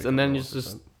 and then it's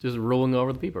just ruling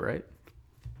over the people, right?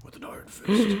 With an iron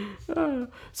fist.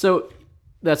 So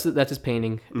that's his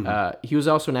painting. He was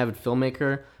also an avid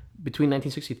filmmaker. Between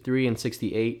 1963 and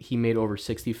 68, he made over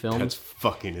 60 films. That's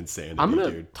fucking insane. I'm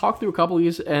gonna talk through a couple of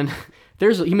these, and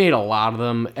he made a lot of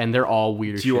them, and they're all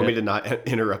weird. Do you want me to not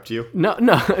interrupt you? No,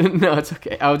 it's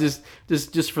okay. I'll just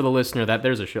for the listener that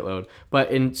there's a shitload. But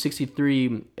in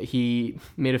 63, he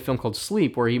made a film called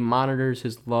Sleep, where he monitors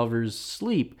his lover's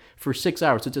sleep for 6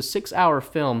 hours. So it's a 6-hour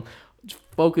film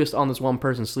focused on this one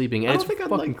person sleeping, and it's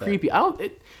fucking creepy.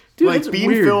 Dude, like being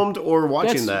weird. filmed or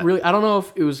watching that. Really, I don't know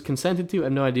if it was consented to. I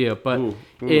have no idea. But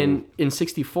in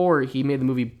 64, he made the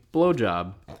movie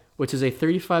Blowjob, which is a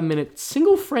 35-minute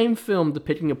single-frame film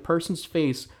depicting a person's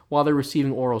face while they're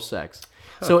receiving oral sex.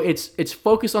 Huh. So it's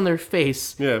focused on their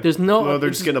face. Yeah. There's no. Well, they're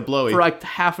just getting a blowy for like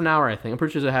half an hour. I think I'm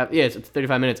pretty sure it's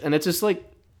 35 minutes, and it's just like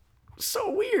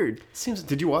so weird.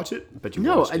 Did you watch it? But you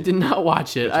no, watched it. I did not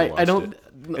watch it. I don't.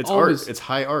 It's art. It's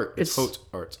high art. It's haute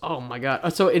art. Oh my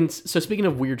god. So speaking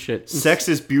of weird shit, sex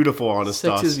is beautiful, Anastas.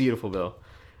 Sex is beautiful, Bill.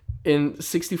 In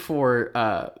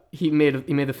 64, he made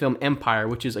the film Empire,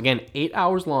 which is again 8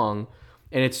 hours long,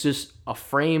 and it's just a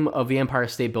frame of the Empire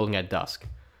State Building at dusk.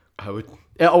 I would.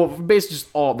 Basically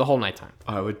just the whole nighttime.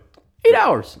 I would. 8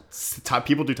 hours.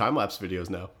 People do time lapse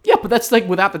videos now. Yeah, but that's like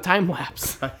without the time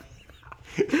lapse.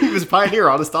 He was a pioneer,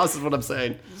 Anastas, is what I'm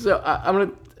saying. So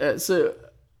I'm gonna.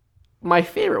 My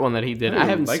favorite one that he did, I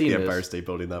haven't seen the Empire State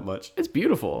Building that much. It's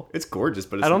beautiful. It's gorgeous,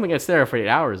 but I don't think it's there for 8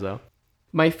 hours though.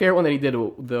 My favorite one that he did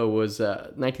though was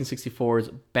 1964's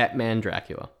Batman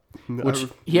Dracula, which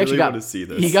he actually got. To see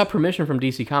this. He got permission from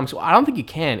DC Comics. Well, I don't think you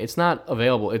can. It's not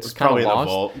available. It's kind of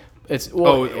lost. It's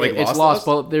lost.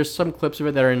 Well, there's some clips of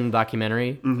it that are in the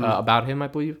documentary about him, I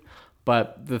believe.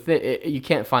 But you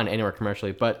can't find it anywhere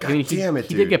commercially. But he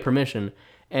did get permission.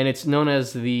 And it's known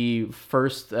as the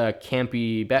first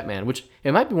campy Batman, which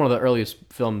it might be one of the earliest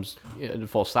films,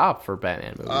 full stop, for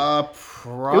Batman movies.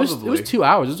 Probably. It was 2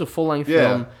 hours. It was a full-length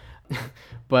film.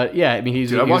 But yeah, I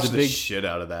mean, I watched the shit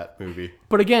out of that movie.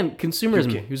 But again,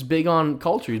 consumerism. He was big on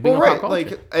culture. He was big on pop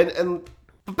culture.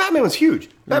 But Batman was huge.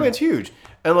 Batman's huge.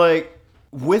 And like,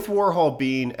 with Warhol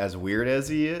being as weird as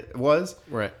he was,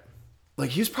 right? Like,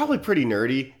 he was probably pretty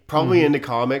nerdy, probably into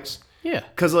comics. Yeah.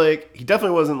 Because like, he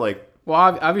definitely wasn't like. Well,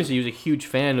 obviously, he was a huge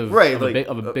fan of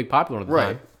a big popular one at the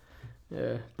time.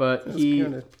 Yeah, but he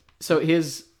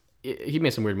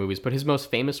made some weird movies, but his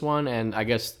most famous one, and I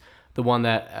guess the one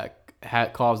that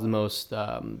caused the most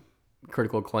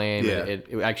critical acclaim, it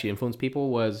actually influenced people,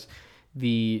 was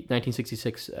the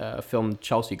 1966 film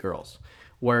Chelsea Girls,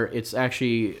 where it's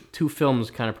actually two films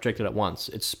kind of projected at once.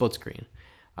 It's split screen,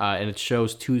 and it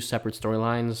shows two separate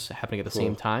storylines happening at the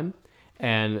same time,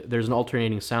 and there's an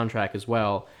alternating soundtrack as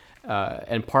well.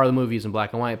 And part of the movie is in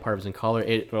black and white, part of it is in color.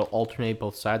 It will alternate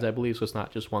both sides, I believe, so it's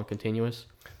not just one continuous.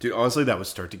 Dude, honestly, that would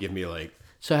start to give me like.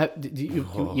 So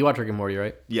you watch Rick and Morty,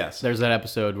 right? Yes. There's that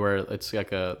episode where it's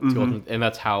like and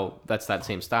that's that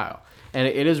same style, and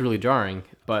it is really jarring.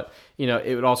 But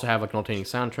it would also have like an alternating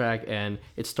soundtrack, and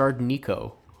it starred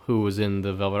Nico, who was in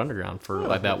the Velvet Underground for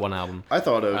like that one album. I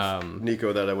thought of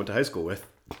Nico that I went to high school with.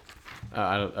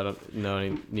 I don't know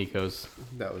any Nicos.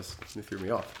 It threw me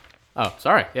off. Oh,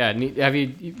 sorry. Yeah, have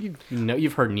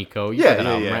you've heard Nico? Yeah.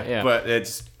 Right? Yeah. But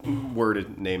it's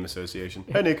worded name association.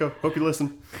 Hey, Nico. Hope you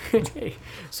listen. Hey,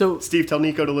 so Steve, tell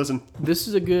Nico to listen. This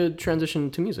is a good transition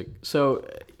to music. So,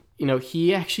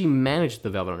 he actually managed the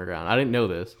Velvet Underground. I didn't know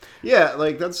this. Yeah,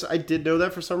 I did know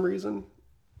that for some reason.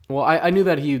 Well, I knew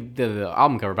that he did the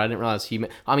album cover, but I didn't realize he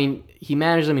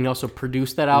managed them and he also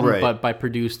produced that album. Right. But by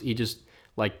produced, he just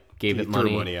gave it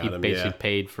money. He basically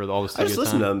paid for all the studio time. I just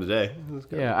listened to them today.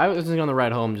 Yeah, I was listening on the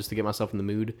ride home just to get myself in the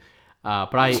mood.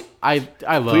 But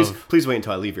I love. Please wait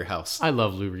until I leave your house. I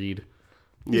love Lou Reed.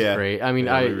 He's great. I mean,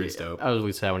 I was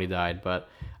really sad when he died, but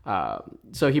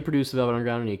so he produced the Velvet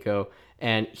Underground and Nico,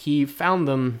 and he found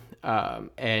them,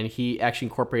 and he actually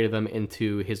incorporated them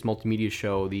into his multimedia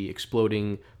show, The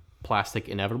Exploding Plastic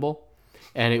Inevitable,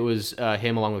 and it was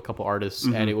him along with a couple artists,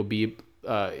 and it would be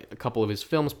a couple of his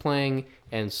films playing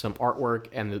and some artwork,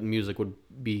 and the music would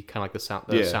be kind of like the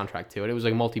soundtrack to it. It was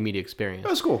like a multimedia experience.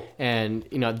 That's cool. And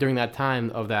during that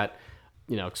time of that,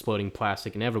 exploding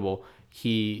plastic inevitable,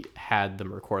 he had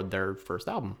them record their first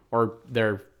album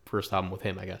with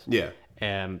him, I guess. Yeah.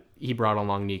 And he brought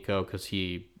along Nico because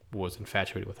he was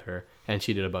infatuated with her, and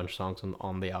she did a bunch of songs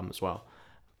on the album as well.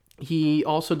 He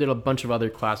also did a bunch of other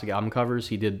classic album covers.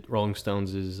 He did Rolling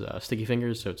Stones' Sticky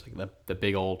Fingers, so it's like the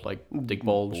big old like dick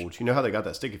bulge. You know how they got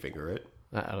that sticky finger, right?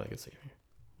 I don't think it's sticky finger.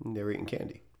 They were eating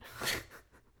candy.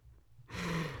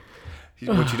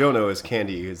 What you don't know is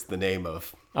Candy is the name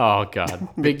of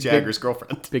Big Jagger's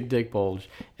girlfriend. Big dick bulge.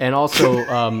 And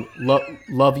also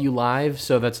Love You Live.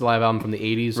 So that's a live album from the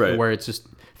 80s where it's just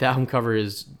the album cover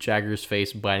is Jagger's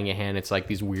face biting a hand. It's like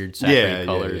these weird saturated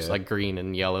colors like green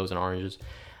and yellows and oranges.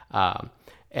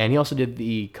 And he also did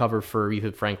the cover for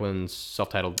Aretha Franklin's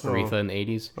self-titled Aretha in the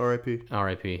 80s. R.I.P.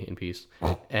 R.I.P. in peace.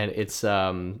 And it's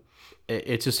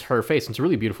just her face. It's a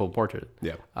really beautiful portrait.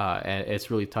 Yeah. And it's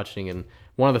really touching and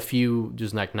one of the few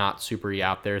just like not super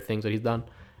out there things that he's done.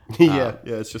 Yeah,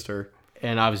 it's just her.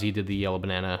 And obviously he did the Yellow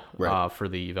Banana for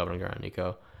the Velvet Underground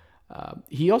Nico.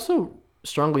 He also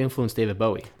strongly influenced David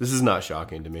Bowie. This is not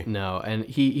shocking to me. No, and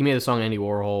he made the song Andy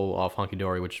Warhol off Hunky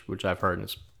Dory, which I've heard and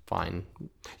it's fine.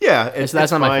 Yeah, that's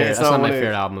not my favorite. That's not my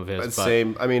favorite album of his. But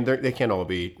same. I mean, they can't all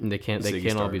be. They can't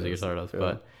all be Ziggy Stardust. Yeah.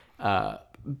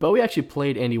 But Bowie actually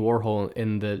played Andy Warhol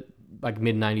in the like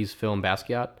mid '90s film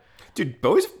Basquiat. Dude,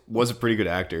 Bowie was a pretty good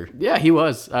actor. Yeah, he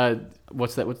was.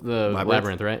 What's that? What's the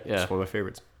Labyrinth, right? Yeah, it's one of my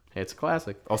favorites. Hey, it's a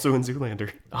classic. Also in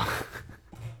Zoolander.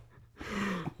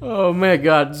 Oh my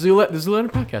God, the Zoolander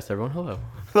podcast, everyone. Hello.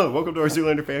 Hello, welcome to our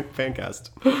Zoolander fan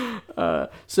cast.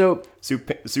 So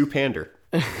Zoo Pander.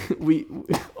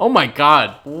 Oh my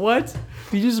God, what?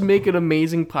 Did you just make an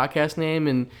amazing podcast name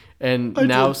and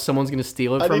now someone's gonna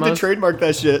steal it from us? I need to trademark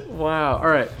that shit. Wow. All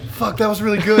right. Fuck, that was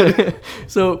really good.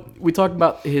 So we talked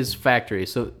about his factory.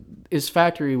 So his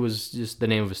factory was just the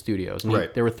name of his studios. And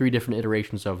there were 3 different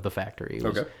iterations of the factory. It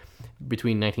was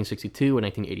between 1962 and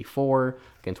 1984.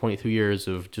 Again, 22 years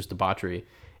of just debauchery,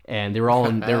 and they were all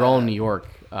in New York.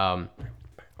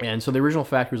 And so the original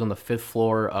factory was on the 5th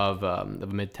floor of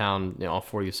Midtown,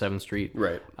 47th Street.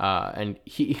 Right. And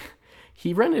he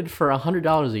rented for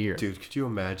 $100 a year. Dude, could you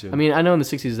imagine? I mean, I know in the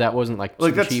 60s that wasn't like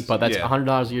super cheap, but that's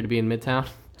 $100 a year to be in Midtown.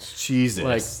 Jesus.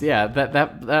 Like, yeah,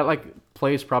 that like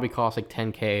place probably cost like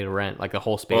 $10K to rent, like a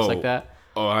whole space like that.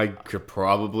 Oh, I could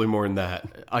probably more than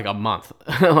that. Like a month.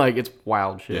 Like, it's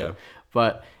wild shit. Yeah.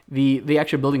 But the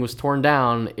actual building was torn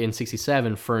down in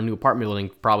 '67 for a new apartment building,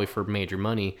 probably for major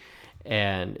money.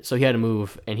 And so he had to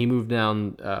move, and he moved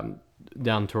down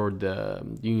toward the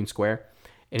Union Square,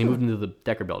 and he moved into the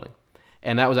Decker Building,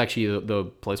 and that was actually the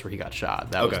place where he got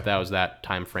shot. That was that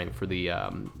time frame for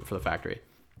the factory.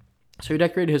 So he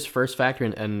decorated his first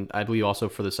factory, and I believe also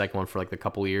for the second one for like a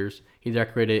couple years. He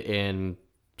decorated in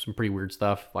some pretty weird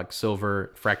stuff like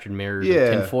silver, fractured mirrors,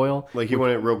 and tinfoil. Like he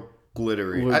wanted real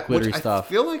glittery stuff. I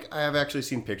feel like I have actually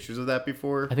seen pictures of that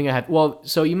before. I think I had. Well,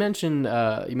 so you mentioned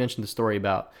the story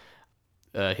about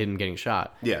him getting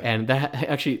shot. Yeah. And that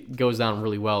actually goes down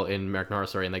really well in American Horror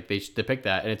Story, and like they depict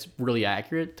that, and it's really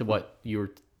accurate to what you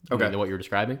were what you were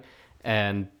describing,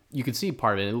 and you can see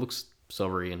part of it. It looks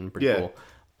silvery and pretty cool.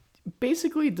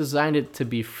 Basically, designed it to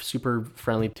be super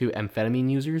friendly to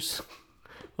amphetamine users.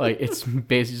 Like it's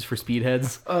basically just for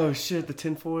speedheads. Oh shit, the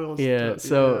tinfoil. Yeah.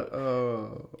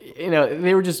 So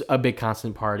they were just a big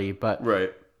constant party, but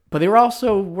But they were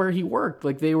also where he worked.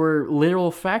 Like they were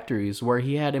literal factories where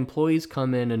he had employees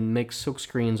come in and make silk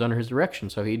screens under his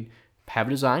direction. So he'd have a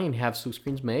design and have silk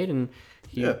screens made, and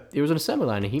it was an assembly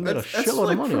line, and he made a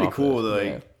shitload of money off cool,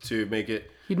 it. Like to make it.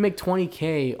 He'd make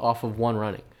 $20K off of one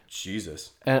running.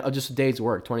 Jesus. And just a day's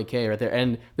work, $20K right there.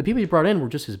 And the people he brought in were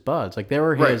just his buds. Like they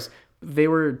were they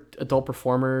were adult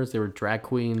performers, they were drag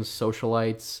queens,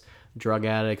 socialites, drug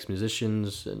addicts,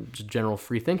 musicians, and just general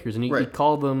free thinkers. And he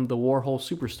called them the Warhol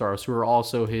superstars, who are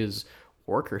also his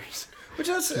workers. Which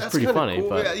that's pretty funny. Cool.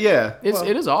 But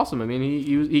it is awesome. I mean,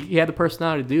 he had the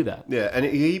personality to do that. Yeah, and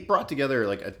he brought together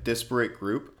like a disparate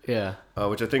group. Yeah.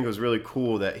 Which I think was really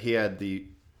cool that he had the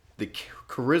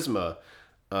charisma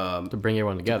to bring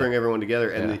everyone together.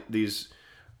 And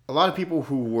a lot of people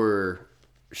who were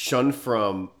shunned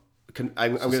from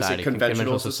I'm going to say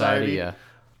conventional society. Yeah.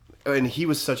 And he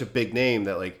was such a big name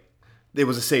that like it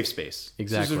was a safe space.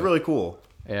 Exactly. So this was really cool.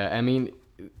 Yeah, I mean,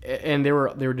 and they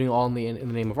were doing all in the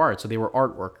name of art, so they were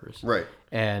art workers. Right.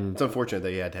 And it's unfortunate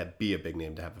that you had to be a big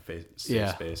name to have a safe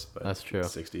space. But that's true. In the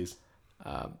 60s.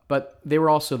 But they were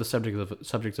also the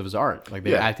subjects of his art. Like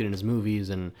they acted in his movies,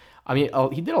 and I mean,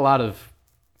 he did a lot of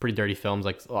pretty dirty films.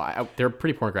 Like they're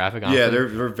pretty pornographic. Honestly. Yeah,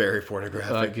 they're very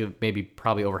pornographic. Maybe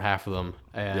probably over half of them,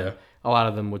 and a lot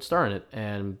of them would star in it.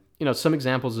 And some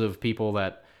examples of people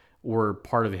that were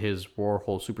part of his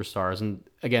Warhol superstars. And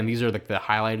again, these are like the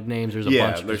highlighted names. There's a Yeah,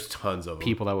 bunch of there's tons of them.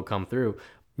 people that would come through.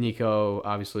 Nico,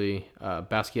 obviously,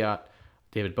 Basquiat,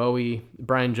 David Bowie,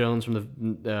 Brian Jones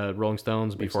from the Rolling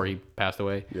Stones before he passed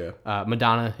away. Yeah.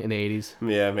 Madonna in the 80s.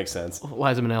 Yeah, it makes sense.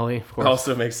 Liza Minnelli, of course.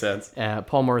 Also makes sense.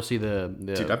 Paul Morrissey, the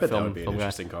Dude, I bet that would be an film guy.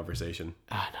 interesting conversation.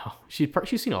 I know.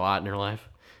 She's seen a lot in her life.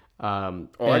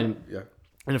 Yeah.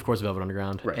 And of course, Velvet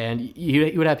Underground. Right. And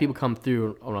you would have people come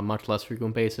through on a much less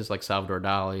frequent basis, like Salvador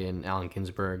Dali and Allen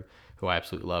Ginsberg, who I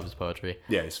absolutely love his poetry.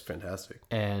 Yeah, he's fantastic.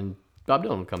 And Bob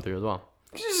Dylan would come through as well.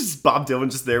 Just Bob Dylan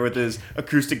just there with his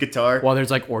acoustic guitar. While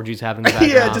there's like orgies happening in the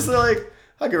background. Yeah, just like,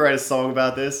 I could write a song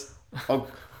about this.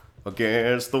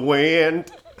 Against the wind.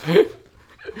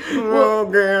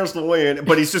 Against the wind.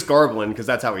 But he's just garbling because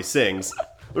that's how he sings.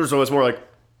 So it's more like...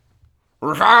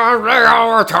 Dude,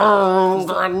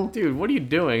 what are you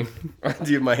doing?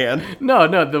 Do you have my hand? No,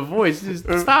 the voice. Just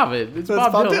stop it. It's That's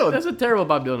Bob Bob Dylan. Dylan. That's a terrible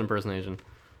Bob Dylan impersonation.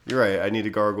 You're right. I need to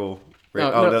gargle.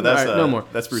 No, That's all right, no more.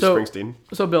 That's Bruce So- Springsteen.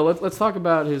 So, Bill, let's talk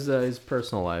about his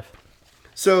personal life.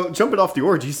 So jumping off the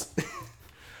orgies,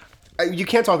 you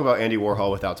can't talk about Andy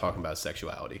Warhol without talking about his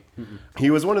sexuality. Mm-hmm. He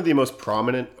was one of the most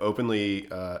prominent, openly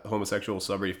homosexual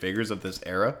celebrity figures of this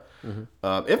era,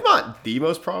 if not the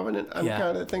most prominent. I'm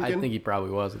kind of thinking. I think he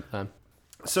probably was at the time.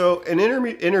 So in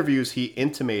interviews, he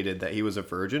intimated that he was a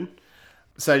virgin,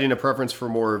 citing a preference for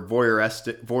more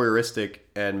voyeuristic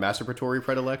and masturbatory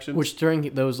predilection. Which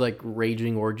during those like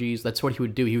raging orgies, that's what he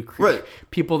would do. He would creep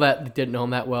people that didn't know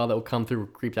him that well that would come through were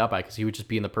creeped out by because he would just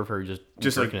be in the periphery just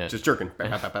jerking it. Just jerking.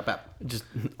 Bap, bap, bap, bap. Just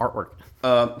artwork.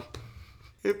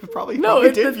 It probably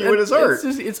did view it as art.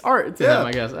 It's art to him,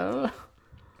 I guess. I don't know.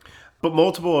 But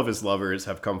multiple of his lovers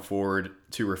have come forward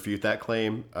to refute that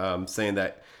claim, saying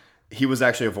that he was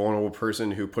actually a vulnerable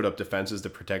person who put up defenses to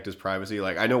protect his privacy.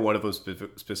 Like, I know one of them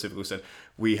specifically said,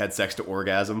 we had sex to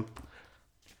orgasm.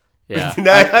 Yeah.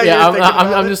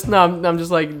 I'm just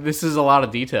like, this is a lot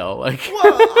of detail. Like,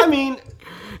 well, I mean,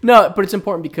 no, but it's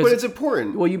important because. But it's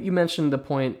important. Well, you mentioned the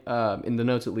point in the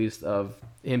notes, at least, of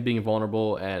him being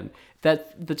vulnerable, and that's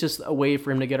just a way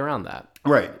for him to get around that.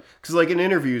 Right. Because, like, in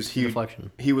interviews, he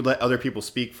would let other people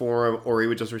speak for him, or he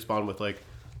would just respond with, like,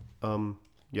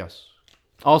 yes.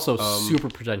 Also, super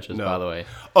pretentious, by the way.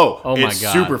 Oh my God.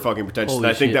 Super fucking pretentious. Holy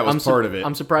and I think shit. that was part of it.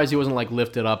 I'm surprised he wasn't like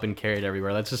lifted up and carried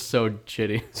everywhere. That's just so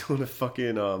shitty. It's on a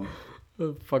fucking A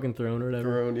fucking throne or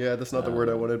whatever. throne. Yeah, that's not the word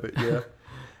I wanted, but yeah.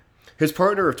 His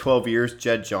partner of 12 years,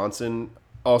 Jed Johnson,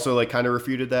 also like kind of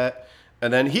refuted that.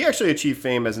 And then he actually achieved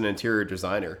fame as an interior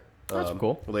designer. That's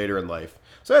cool. Later in life.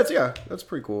 So that's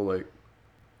pretty cool. Like,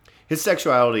 his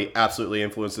sexuality absolutely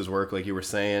influenced his work, like you were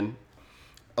saying.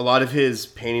 A lot of his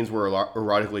paintings were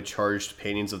erotically charged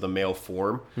paintings of the male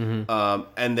form. Mm-hmm.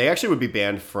 And they actually would be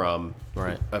banned from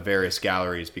various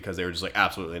galleries because they were just like,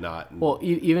 absolutely not. Well,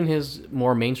 even his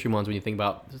more mainstream ones, when you think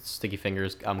about Sticky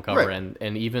Fingers album cover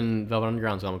and even Velvet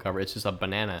Underground's album cover, it's just a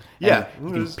banana. Yeah. And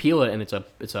you can peel it and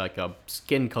it's like a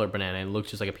skin colored banana and it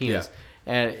looks just like a penis.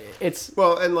 Yeah. And it's...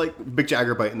 Well, and like Mick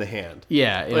Jagger biting the hand.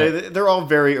 Yeah. Like, they're all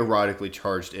very erotically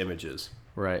charged images.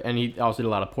 Right. And he also did a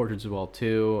lot of portraits as well,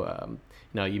 too.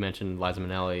 You mentioned Liza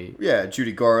Minnelli. Yeah,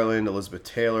 Judy Garland, Elizabeth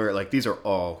Taylor. Like, these are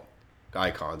all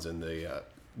icons in the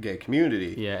gay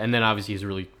community. Yeah, and then obviously he's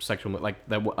really sexual. Like,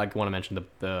 I want to mention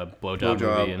the Blowjob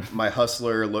movie. And... My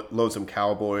Hustler, Lonesome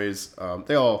Cowboys.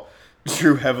 They all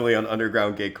drew heavily on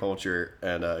underground gay culture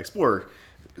and explore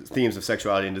themes of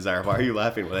sexuality and desire. Why are you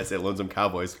laughing when I say Lonesome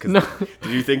Cowboys? Because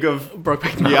did you think of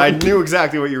Brokeback Mountain? Yeah, I knew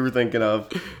exactly what you were thinking of.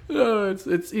 No,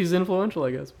 he's influential,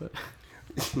 I guess, but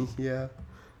yeah.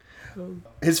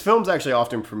 His films actually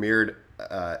often premiered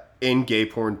in gay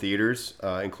porn theaters,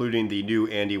 including the new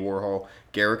Andy Warhol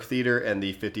Garrick Theater and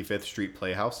the 55th Street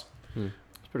Playhouse.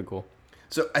 It's pretty cool.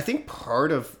 So I think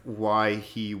part of why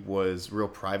he was real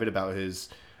private about his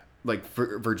like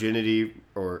virginity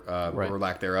or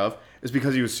lack thereof is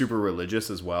because he was super religious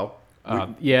as well.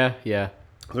 Yeah. So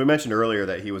we mentioned earlier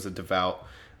that he was a devout.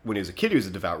 When he was a kid, he was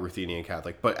a devout Ruthenian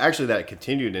Catholic, but actually that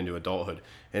continued into adulthood.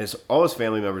 And all his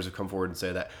family members have come forward and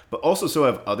say that. But also so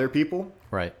have other people.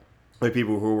 Right. Like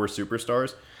people who were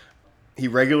superstars. He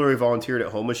regularly volunteered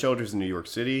at homeless shelters in New York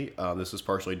City. This was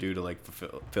partially due to like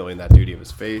fulfilling that duty of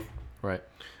his faith. Right.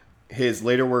 His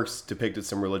later works depicted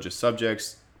some religious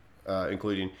subjects,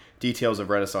 including details of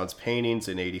Renaissance paintings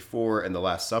in 84 and The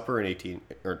Last Supper in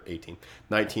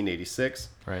 1986.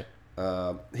 Right.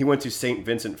 He went to St.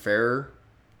 Vincent Ferrer,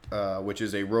 which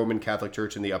is a Roman Catholic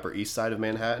church in the Upper East Side of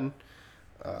Manhattan.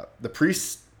 The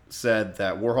priest said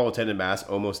that Warhol attended Mass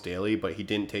almost daily, but he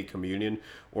didn't take communion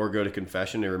or go to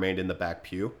confession and remained in the back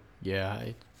pew. Yeah,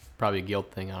 probably a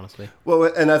guilt thing, honestly. Well,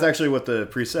 and that's actually what the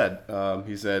priest said.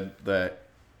 He said that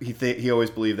he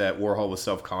always believed that Warhol was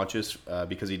self-conscious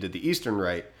because he did the Eastern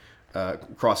Rite,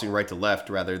 crossing right to left,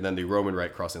 rather than the Roman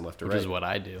Rite crossing left to right. Which is what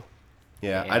I do.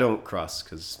 Yeah, I don't cross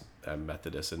because I'm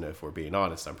Methodist, and if we're being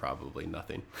honest, I'm probably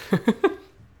nothing.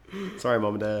 Sorry,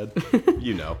 Mom and Dad.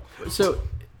 You know. So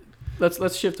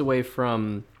let's shift away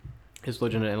from his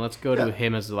religion and let's go to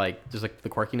him as like just like the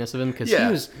quirkiness of him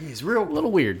because he's real a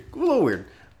little weird. A little weird.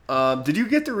 Did you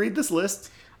get to read this list?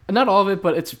 Not all of it,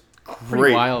 but it's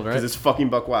pretty wild, right? Because it's fucking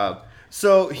buck wild.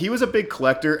 So he was a big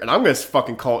collector, and I'm gonna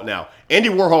fucking call it now. Andy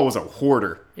Warhol was a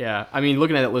hoarder. Yeah, I mean,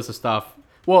 looking at that list of stuff.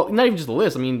 Well, not even just the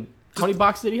list. I mean, how many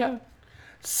boxes did he have?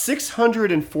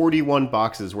 641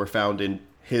 boxes were found in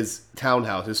his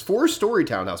townhouse, his 4-story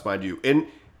townhouse, mind you, in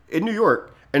New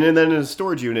York, and then in a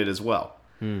storage unit as well.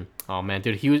 Oh man,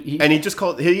 dude, he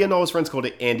and all his friends called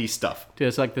it Andy Stuff. Dude,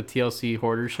 it's like the TLC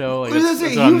hoarder show. Like,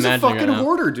 he was a fucking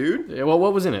hoarder, dude. Yeah, well,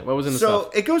 what was in it? What was in the stuff?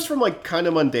 So it goes from like kind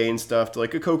of mundane stuff to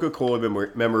like a Coca-Cola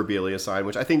memorabilia sign,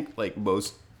 which I think like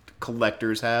most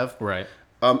collectors have. Right.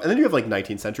 And then you have like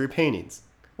 19th century paintings,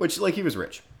 which like he was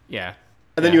rich. Yeah.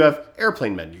 And then you have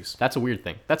airplane menus. That's a weird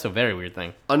thing. That's a very weird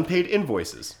thing. Unpaid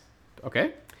invoices.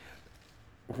 Okay.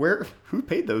 Who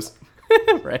paid those?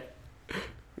 Right.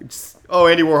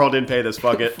 Andy Warhol didn't pay this.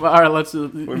 Fuck it. All right, let's.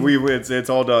 It's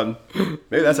all done.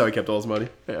 Maybe that's how he kept all his money.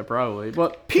 Yeah, probably.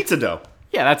 But pizza dough.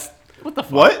 Yeah, that's what the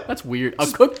fuck. What? That's weird.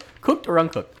 Cooked or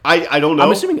uncooked? I don't know.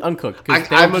 I'm assuming uncooked.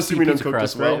 I'm assuming uncooked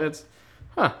crust, as well.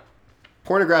 Right?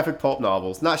 Pornographic pulp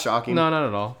novels. Not shocking. No, not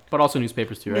at all. But also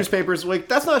newspapers too, right? Newspapers, like,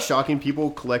 that's not shocking.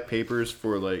 People collect papers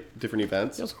for, like, different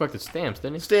events. He also collected stamps,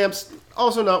 didn't he? Stamps,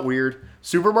 also not weird.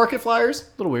 Supermarket flyers? A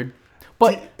little weird.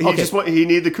 But he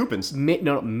needed the coupons.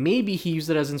 Maybe he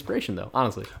used it as inspiration, though,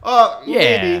 honestly.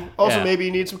 Maybe. Also, maybe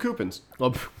he needs some coupons.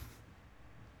 Well,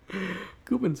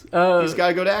 coupons. He's got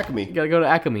to go to Acme. You got to go to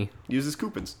Acme. Use his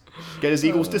coupons. Get his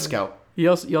Eagles discount. He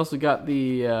also got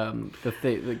the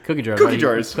cookie jar. Cookie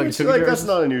jars. That's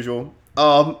not unusual.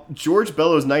 George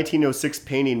Bellows' 1906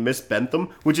 painting Miss Bentham,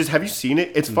 which is, have you seen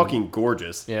it? It's fucking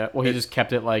gorgeous. Yeah. Well, he just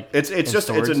kept it like it's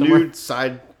a nude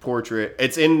side portrait.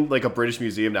 It's in like a British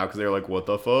museum now because they're like, what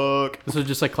the fuck? This is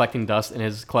just like collecting dust in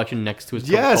his collection next to his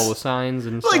Coca-Cola signs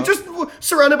and like stuff. Just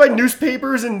surrounded by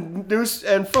newspapers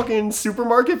and fucking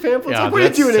supermarket pamphlets. Yeah, like, what are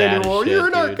you doing anymore? You're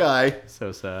an art guy.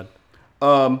 So sad.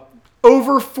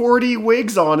 Over 40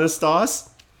 wigs, Anastas.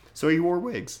 So he wore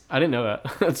wigs. I didn't know that.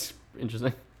 That's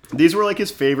interesting. These were like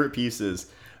his favorite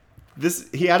pieces.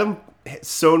 He had them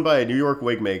sewn by a New York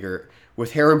wig maker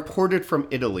with hair imported from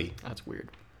Italy. That's weird.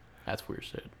 That's weird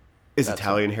shit. Is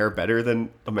Italian hair better than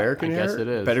American hair? I guess it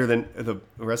is. Better than the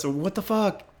rest of what the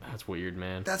fuck? That's weird,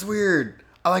 man. That's weird.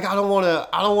 I don't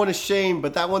want to shame,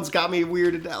 but that one's got me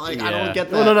weirded out. Like, I don't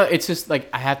get that. No. It's just like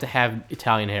I have to have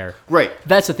Italian hair. Right.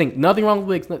 That's the thing. Nothing wrong with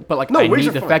wigs, but like I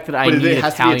need the fact that I need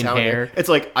Italian hair. It's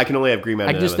like I can only have green man.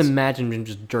 I can just imagine him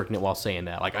just jerking it while saying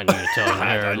that. Like I need Italian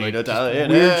hair. I need like,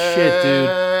 Italian weird shit, dude.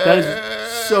 That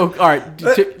is so. All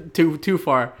right, too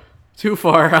far. Too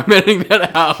far. I'm editing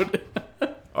that out.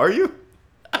 Are you?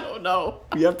 I don't know.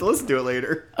 You have to listen to it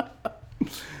later.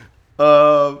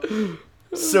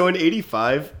 So in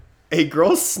 '85. A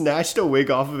girl snatched a wig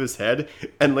off of his head,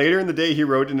 and later in the day he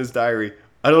wrote in his diary,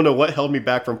 I don't know what held me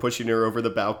back from pushing her over the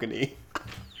balcony.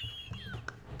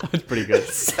 That's pretty good.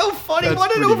 It's so funny. That's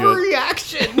what an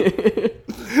overreaction.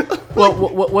 Well,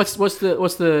 what's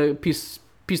the piece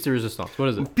de resistance? What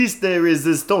is it? Piece de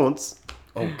resistance.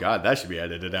 Oh, God, that should be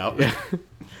edited out. Yeah.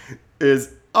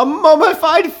 Is a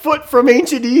mummified foot from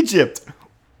ancient Egypt.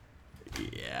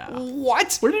 Yeah.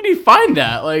 What? Where did he find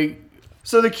that? Like...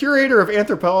 So the curator of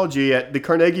anthropology at the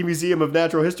Carnegie Museum of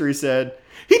Natural History said,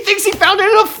 he thinks he found it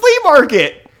in a flea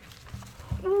market.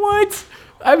 What?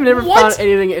 I've never found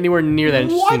anything anywhere near that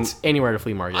interesting anywhere at a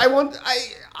flea market.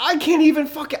 I can't even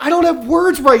I don't have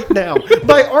words right now.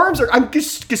 My arms I'm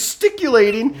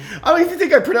gesticulating. I don't even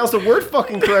think I pronounced the word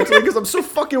fucking correctly because I'm so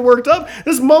fucking worked up.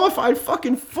 This mummified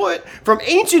fucking foot from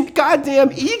ancient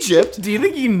goddamn Egypt. Do you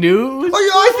think he knew?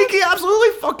 I think he absolutely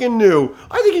fucking knew.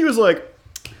 I think he was like,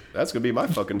 that's going to be my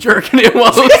fucking... Jerking it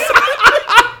while...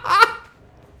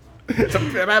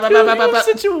 You're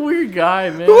such a weird guy,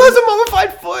 man. Who has a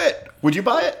mummified foot? Would you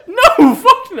buy it? No,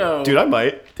 fuck no. Dude, I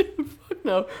might. Dude, fuck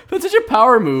no. That's such a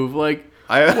power move. Like,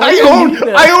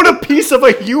 I own a piece of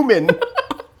a human.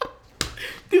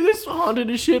 Dude, this haunted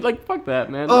as shit. Like, fuck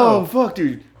that, man. Oh, fuck,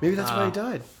 dude. Maybe that's why he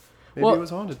died. Maybe he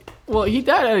was haunted. Well, he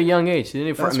died at a young age, didn't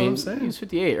he? That's what I'm saying. He was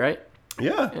 58, right?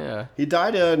 Yeah. He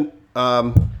died in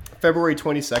February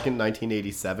 22nd,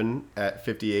 1987 at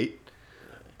 58.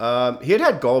 He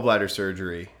had gallbladder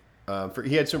surgery.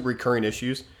 He had some recurring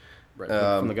issues. Right.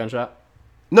 From the gunshot?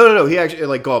 No. He actually,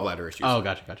 like, gallbladder issues. Oh,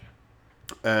 gotcha.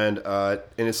 And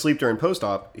in his sleep during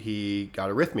post-op, he got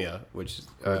arrhythmia, which is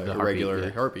irregular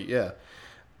heartbeat. Yeah.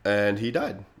 And he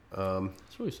died.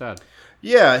 It's really sad.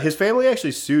 Yeah, his family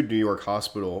actually sued New York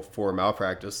Hospital for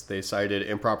malpractice. They cited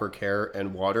improper care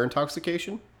and water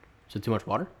intoxication. Is it too much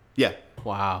water? Yeah.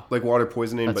 Wow. Like water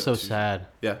poisoning. That's so sad.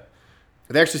 Yeah.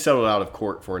 They actually settled out of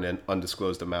court for an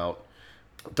undisclosed amount.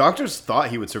 Doctors thought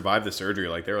he would survive the surgery.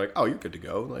 Like, they were like, oh, you're good to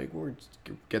go. Like, we're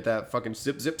get that fucking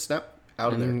zip, snap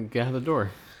out of there. Get out of the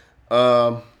door.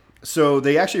 So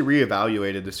they actually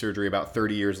reevaluated the surgery about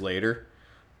 30 years later.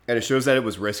 And it shows that it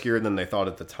was riskier than they thought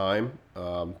at the time,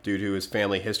 due to his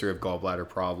family history of gallbladder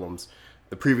problems.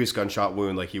 The previous gunshot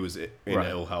wound, like, he was in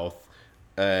ill health.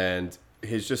 And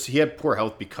he had poor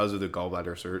health because of the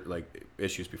gallbladder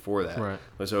issues before that. Right.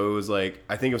 So it was like,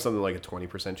 I think it was something like a 20%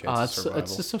 chance of survival.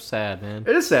 It's just so sad, man.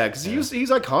 It is sad because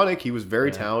he's iconic. He was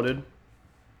very talented.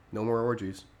 No more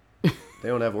orgies. They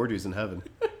don't have orgies in heaven.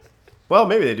 Well,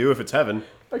 maybe they do if it's heaven.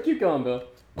 Keep going, Bill.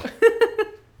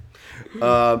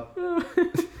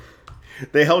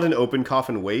 They held an open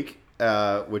coffin wake,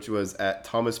 which was at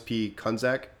Thomas P.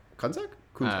 Kunzak? I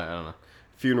don't know.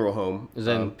 Funeral home. Is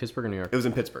that in Pittsburgh or New York? It was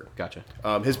in Pittsburgh. Gotcha.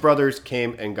 His brothers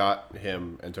came and got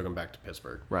him and took him back to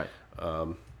Pittsburgh. Right.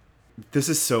 This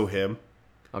is so him.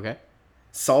 Okay.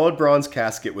 Solid bronze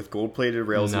casket with gold-plated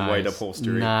rails and white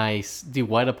upholstery. Nice. Dude,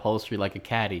 white upholstery like a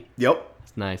caddy. Yep.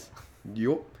 That's nice.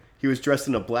 Yep. He was dressed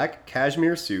in a black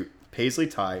cashmere suit, paisley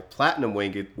tie, platinum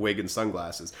wig and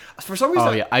sunglasses. For some reason,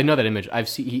 oh yeah, I know that image. I've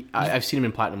seen him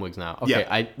in platinum wigs now. Okay,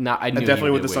 yeah. I knew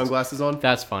definitely with the wigs. sunglasses on.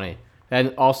 That's funny,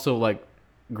 and also like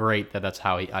great that's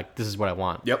how he like. This is what I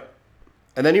want. Yep.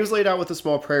 And then he was laid out with a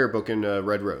small prayer book in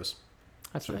red rose.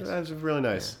 That's nice. That's really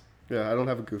nice. Yeah, I don't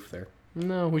have a goof there.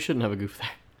 No, we shouldn't have a goof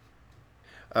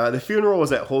there. The funeral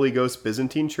was at Holy Ghost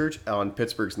Byzantine Church on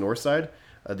Pittsburgh's north side.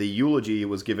 The eulogy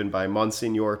was given by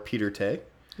Monsignor Peter Tay.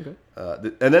 Okay.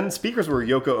 And then speakers were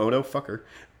Yoko Ono, fuck her,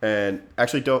 and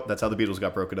actually don't. That's how the Beatles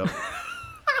got broken up.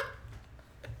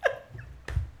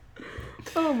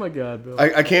 Oh my God, Bill.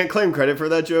 I can't claim credit for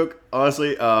that joke.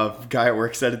 Honestly, guy at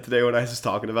work said it today when I was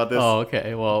talking about this. Oh,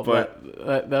 okay. Well,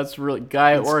 but that's really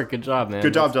guy at work. Good job, man.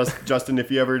 Good job, Justin.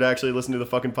 If you ever actually listen to the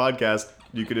fucking podcast,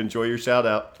 you could enjoy your shout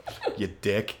out. You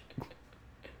dick.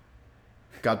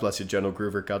 God bless you, General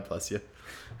Groover. God bless you.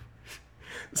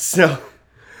 So,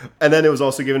 and then it was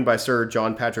also given by Sir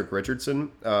John Patrick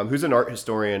Richardson, who's an art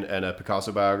historian and a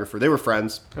Picasso biographer. They were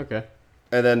friends. Okay.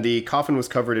 And then the coffin was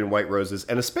covered in white roses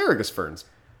and asparagus ferns.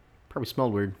 Probably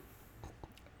smelled weird.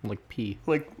 Like pee.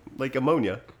 Like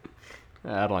ammonia.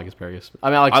 I don't like asparagus. I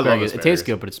mean, I like asparagus. It tastes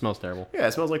good, but it smells terrible. Yeah,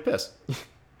 it smells like piss.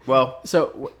 Well,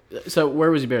 so where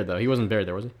was he buried though? He wasn't buried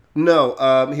there, was he?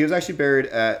 No, he was actually buried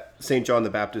at St. John the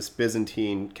Baptist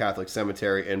Byzantine Catholic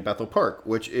Cemetery in Bethel Park,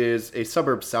 which is a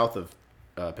suburb south of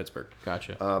Pittsburgh.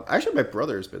 Gotcha. Actually, my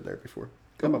brother has been there before.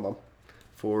 And my mom.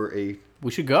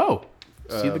 We should go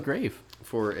see the grave.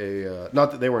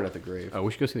 Not that they weren't at the grave. Oh,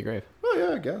 we should go see the grave. Oh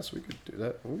yeah, I guess we could do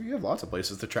that. We have lots of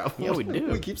places to travel. Yeah, we do.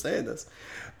 We keep saying this.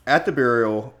 At the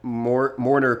burial,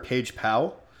 mourner Paige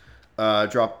Powell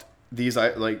dropped these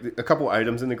like a couple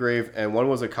items in the grave, and one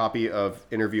was a copy of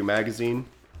Interview magazine.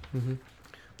 Mm-hmm.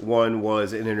 One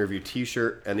was an Interview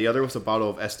T-shirt, and the other was a bottle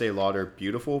of Estee Lauder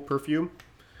Beautiful perfume.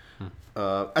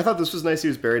 I thought this was nice. He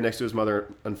was buried next to his mother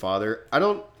and father. I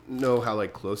don't know how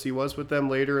like close he was with them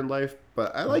later in life,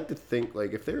 but I like to think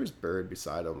like if they was buried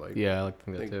beside him, like yeah, I like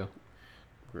to think that too.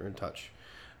 We're in touch.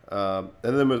 And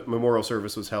then the memorial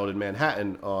service was held in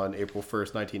Manhattan on April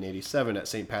 1st, 1987 at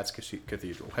St. Pat's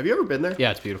Cathedral. Have you ever been there?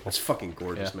 Yeah, it's beautiful. It's fucking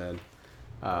gorgeous, man.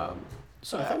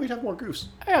 So I thought we'd have more goofs.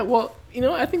 Yeah, well,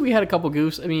 I think we had a couple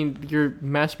goofs. I mean, your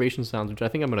masturbation sounds, which I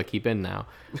think I'm going to keep in now.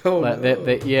 Oh,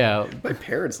 no. Yeah. My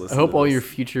parents listen I hope to all this. your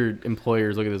future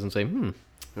employers look at this and say,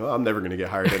 Well, I'm never going to get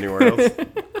hired anywhere else.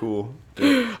 Cool.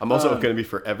 Dude. I'm also going to be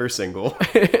forever single.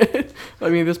 I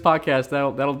mean, this podcast,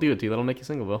 that'll do it to you. That'll make you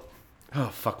single, Bill. Oh,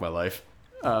 fuck my life.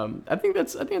 I think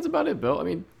that's about it, Bill. I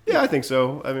mean, yeah, I think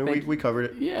so. I mean, we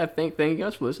covered it. Yeah, thank you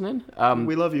guys for listening.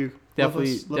 We love you.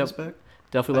 Definitely love us back.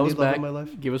 Definitely love us back. In my life.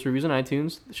 Give us reviews on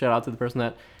iTunes. Shout out to the person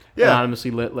that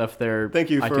anonymously left their Thank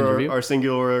you iTunes for review. our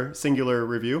singular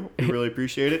review. We really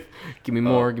appreciate it. Give me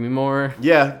more. Give me more.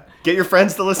 Yeah, get your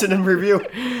friends to listen and review.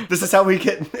 This is how we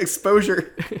get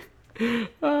exposure.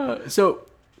 So,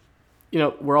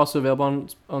 we're also available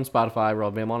on Spotify. We're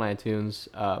available on iTunes.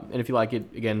 And if you like it,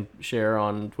 again, share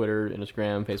on Twitter,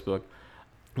 Instagram, Facebook.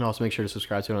 And also make sure to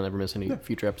subscribe so you don't ever miss any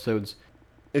future episodes.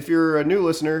 If you're a new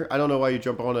listener, I don't know why you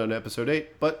jump on episode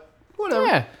 8, but whatever.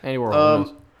 Yeah, anywhere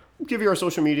else. give you our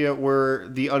social media. We're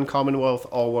the Uncommonwealth,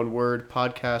 all one word,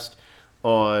 podcast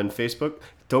on Facebook.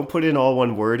 Don't put in all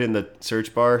one word in the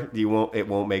search bar. It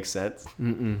won't make sense.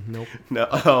 Nope.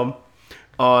 No.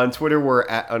 On Twitter, we're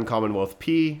at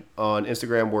UncommonwealthP. On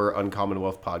Instagram, we're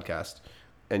Uncommonwealth Podcast.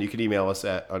 And you can email us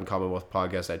at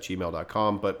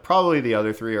uncommonwealthpodcast@gmail.com. But probably the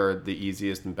other three are the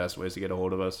easiest and best ways to get a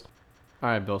hold of us. All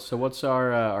right, Bill. So what's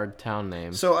our town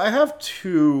name? So I have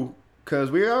two,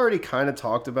 because we already kind of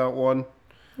talked about one.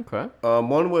 Okay.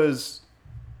 One was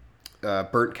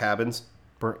Burnt Cabins.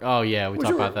 Oh yeah, we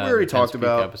talked about that. We already talked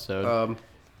about episode.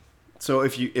 So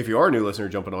if you are a new listener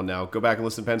jumping on now, go back and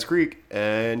listen to Penn's Creek,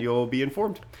 and you'll be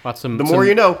informed. The more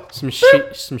you know. Some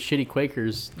shitty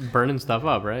Quakers burning stuff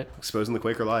up, right? Exposing the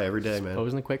Quaker lie every day, man.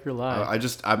 Exposing the Quaker lie.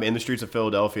 I'm in the streets of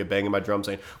Philadelphia banging my drum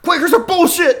saying, Quakers are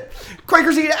bullshit!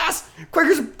 Quakers eat ass!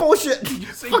 Quakers are bullshit!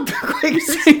 Fuck the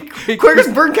Quakers! Quakers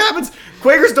burn cabins!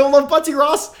 Quakers don't love Betsy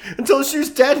Ross until the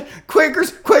shoe's dead!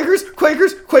 Quakers,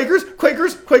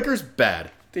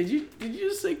 bad. Did you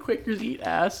just say Quakers eat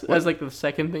ass? What? As like the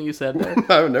second thing you said there?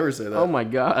 I would never say that. Oh my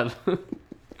god.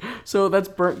 So that's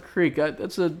Burnt Creek.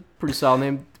 That's a pretty solid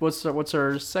name. What's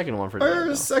our second one for today?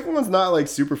 Our second one's not like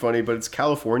super funny, but it's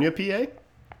California, PA.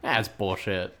 That's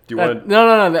bullshit. Do you want to?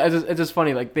 No. It's just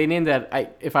funny. Like they named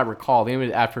that. If I recall, they named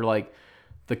it after like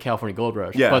the California Gold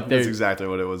Rush. Yeah, that's exactly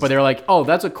what it was. But they're like, oh,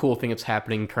 that's a cool thing that's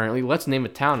happening currently. Let's name a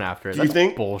town after it. Do you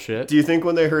think bullshit? Do you think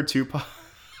when they heard Tupac?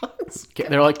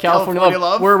 They're like, California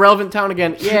love. We're a relevant town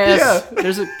again. Yes. Yeah.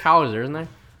 There's a college there, isn't there?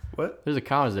 What? There's a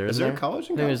college there, isn't there? Is there a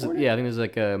college in California? I think there's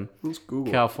like a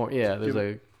California. Yeah, there's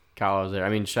a college there. I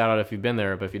mean, shout out if you've been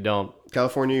there, but if you don't,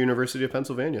 California University of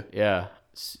Pennsylvania. Yeah.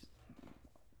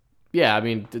 Yeah, I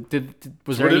mean,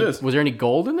 was there any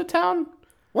gold in the town?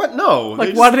 What? No.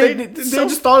 Like, they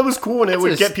just thought it was cool and it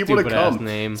would get people to come.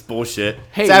 Name. It's bullshit.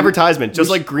 Hey, it's advertisement, just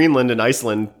like Greenland and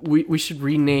Iceland. We should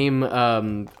rename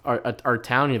our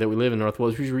town here that we live in, North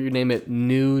Wales. We should rename it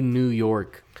New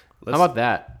York. How about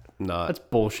that? That's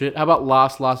bullshit. How about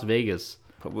Las Vegas?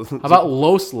 How about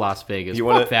Las Vegas?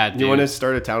 Fuck that, dude. You want to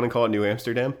start a town and call it New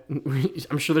Amsterdam?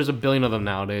 I'm sure there's a billion of them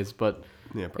nowadays, but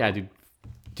yeah, dude.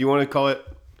 Do you want to call it?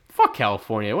 Fuck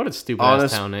California. What a stupid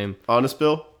ass town name. Honest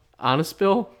Bill? Honest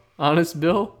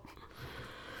Bill?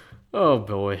 Oh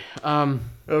boy.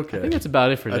 Okay. I think that's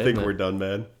about it for today. I think we're done,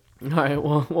 man. All right.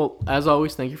 Well, as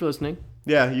always, thank you for listening.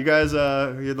 Yeah, you guys,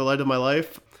 you're the light of my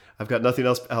life. I've got nothing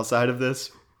else outside of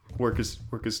this. Work is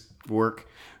work.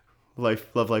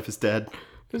 Love life is dead.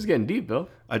 This is getting deep, Bill.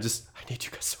 I need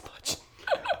you guys so much.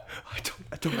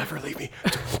 Don't ever leave me.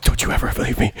 Don't you ever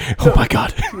leave me. Oh my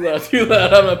god. Too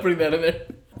loud. I'm not putting that in there.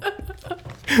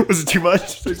 Was it too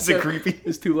much? Is it creepy?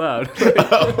 It's too loud.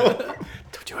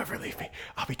 Don't you ever leave me.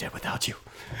 I'll be dead without you.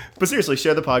 But seriously,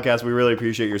 share the podcast. We really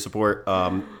appreciate your support.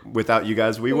 Without you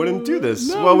guys, we wouldn't do this.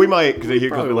 No, well, we might because we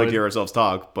like to hear ourselves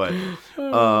talk. But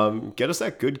get us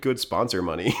that good sponsor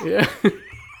money. Yeah.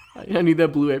 I need that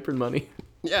Blue Apron money.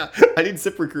 Yeah, I need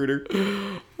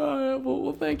ZipRecruiter.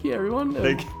 Well, thank you, everyone.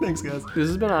 Thanks, guys. This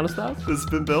has been Anastas. This has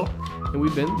been Bill. And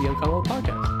we've been the Uncommonwealth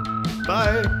Podcast.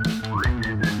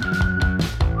 Bye.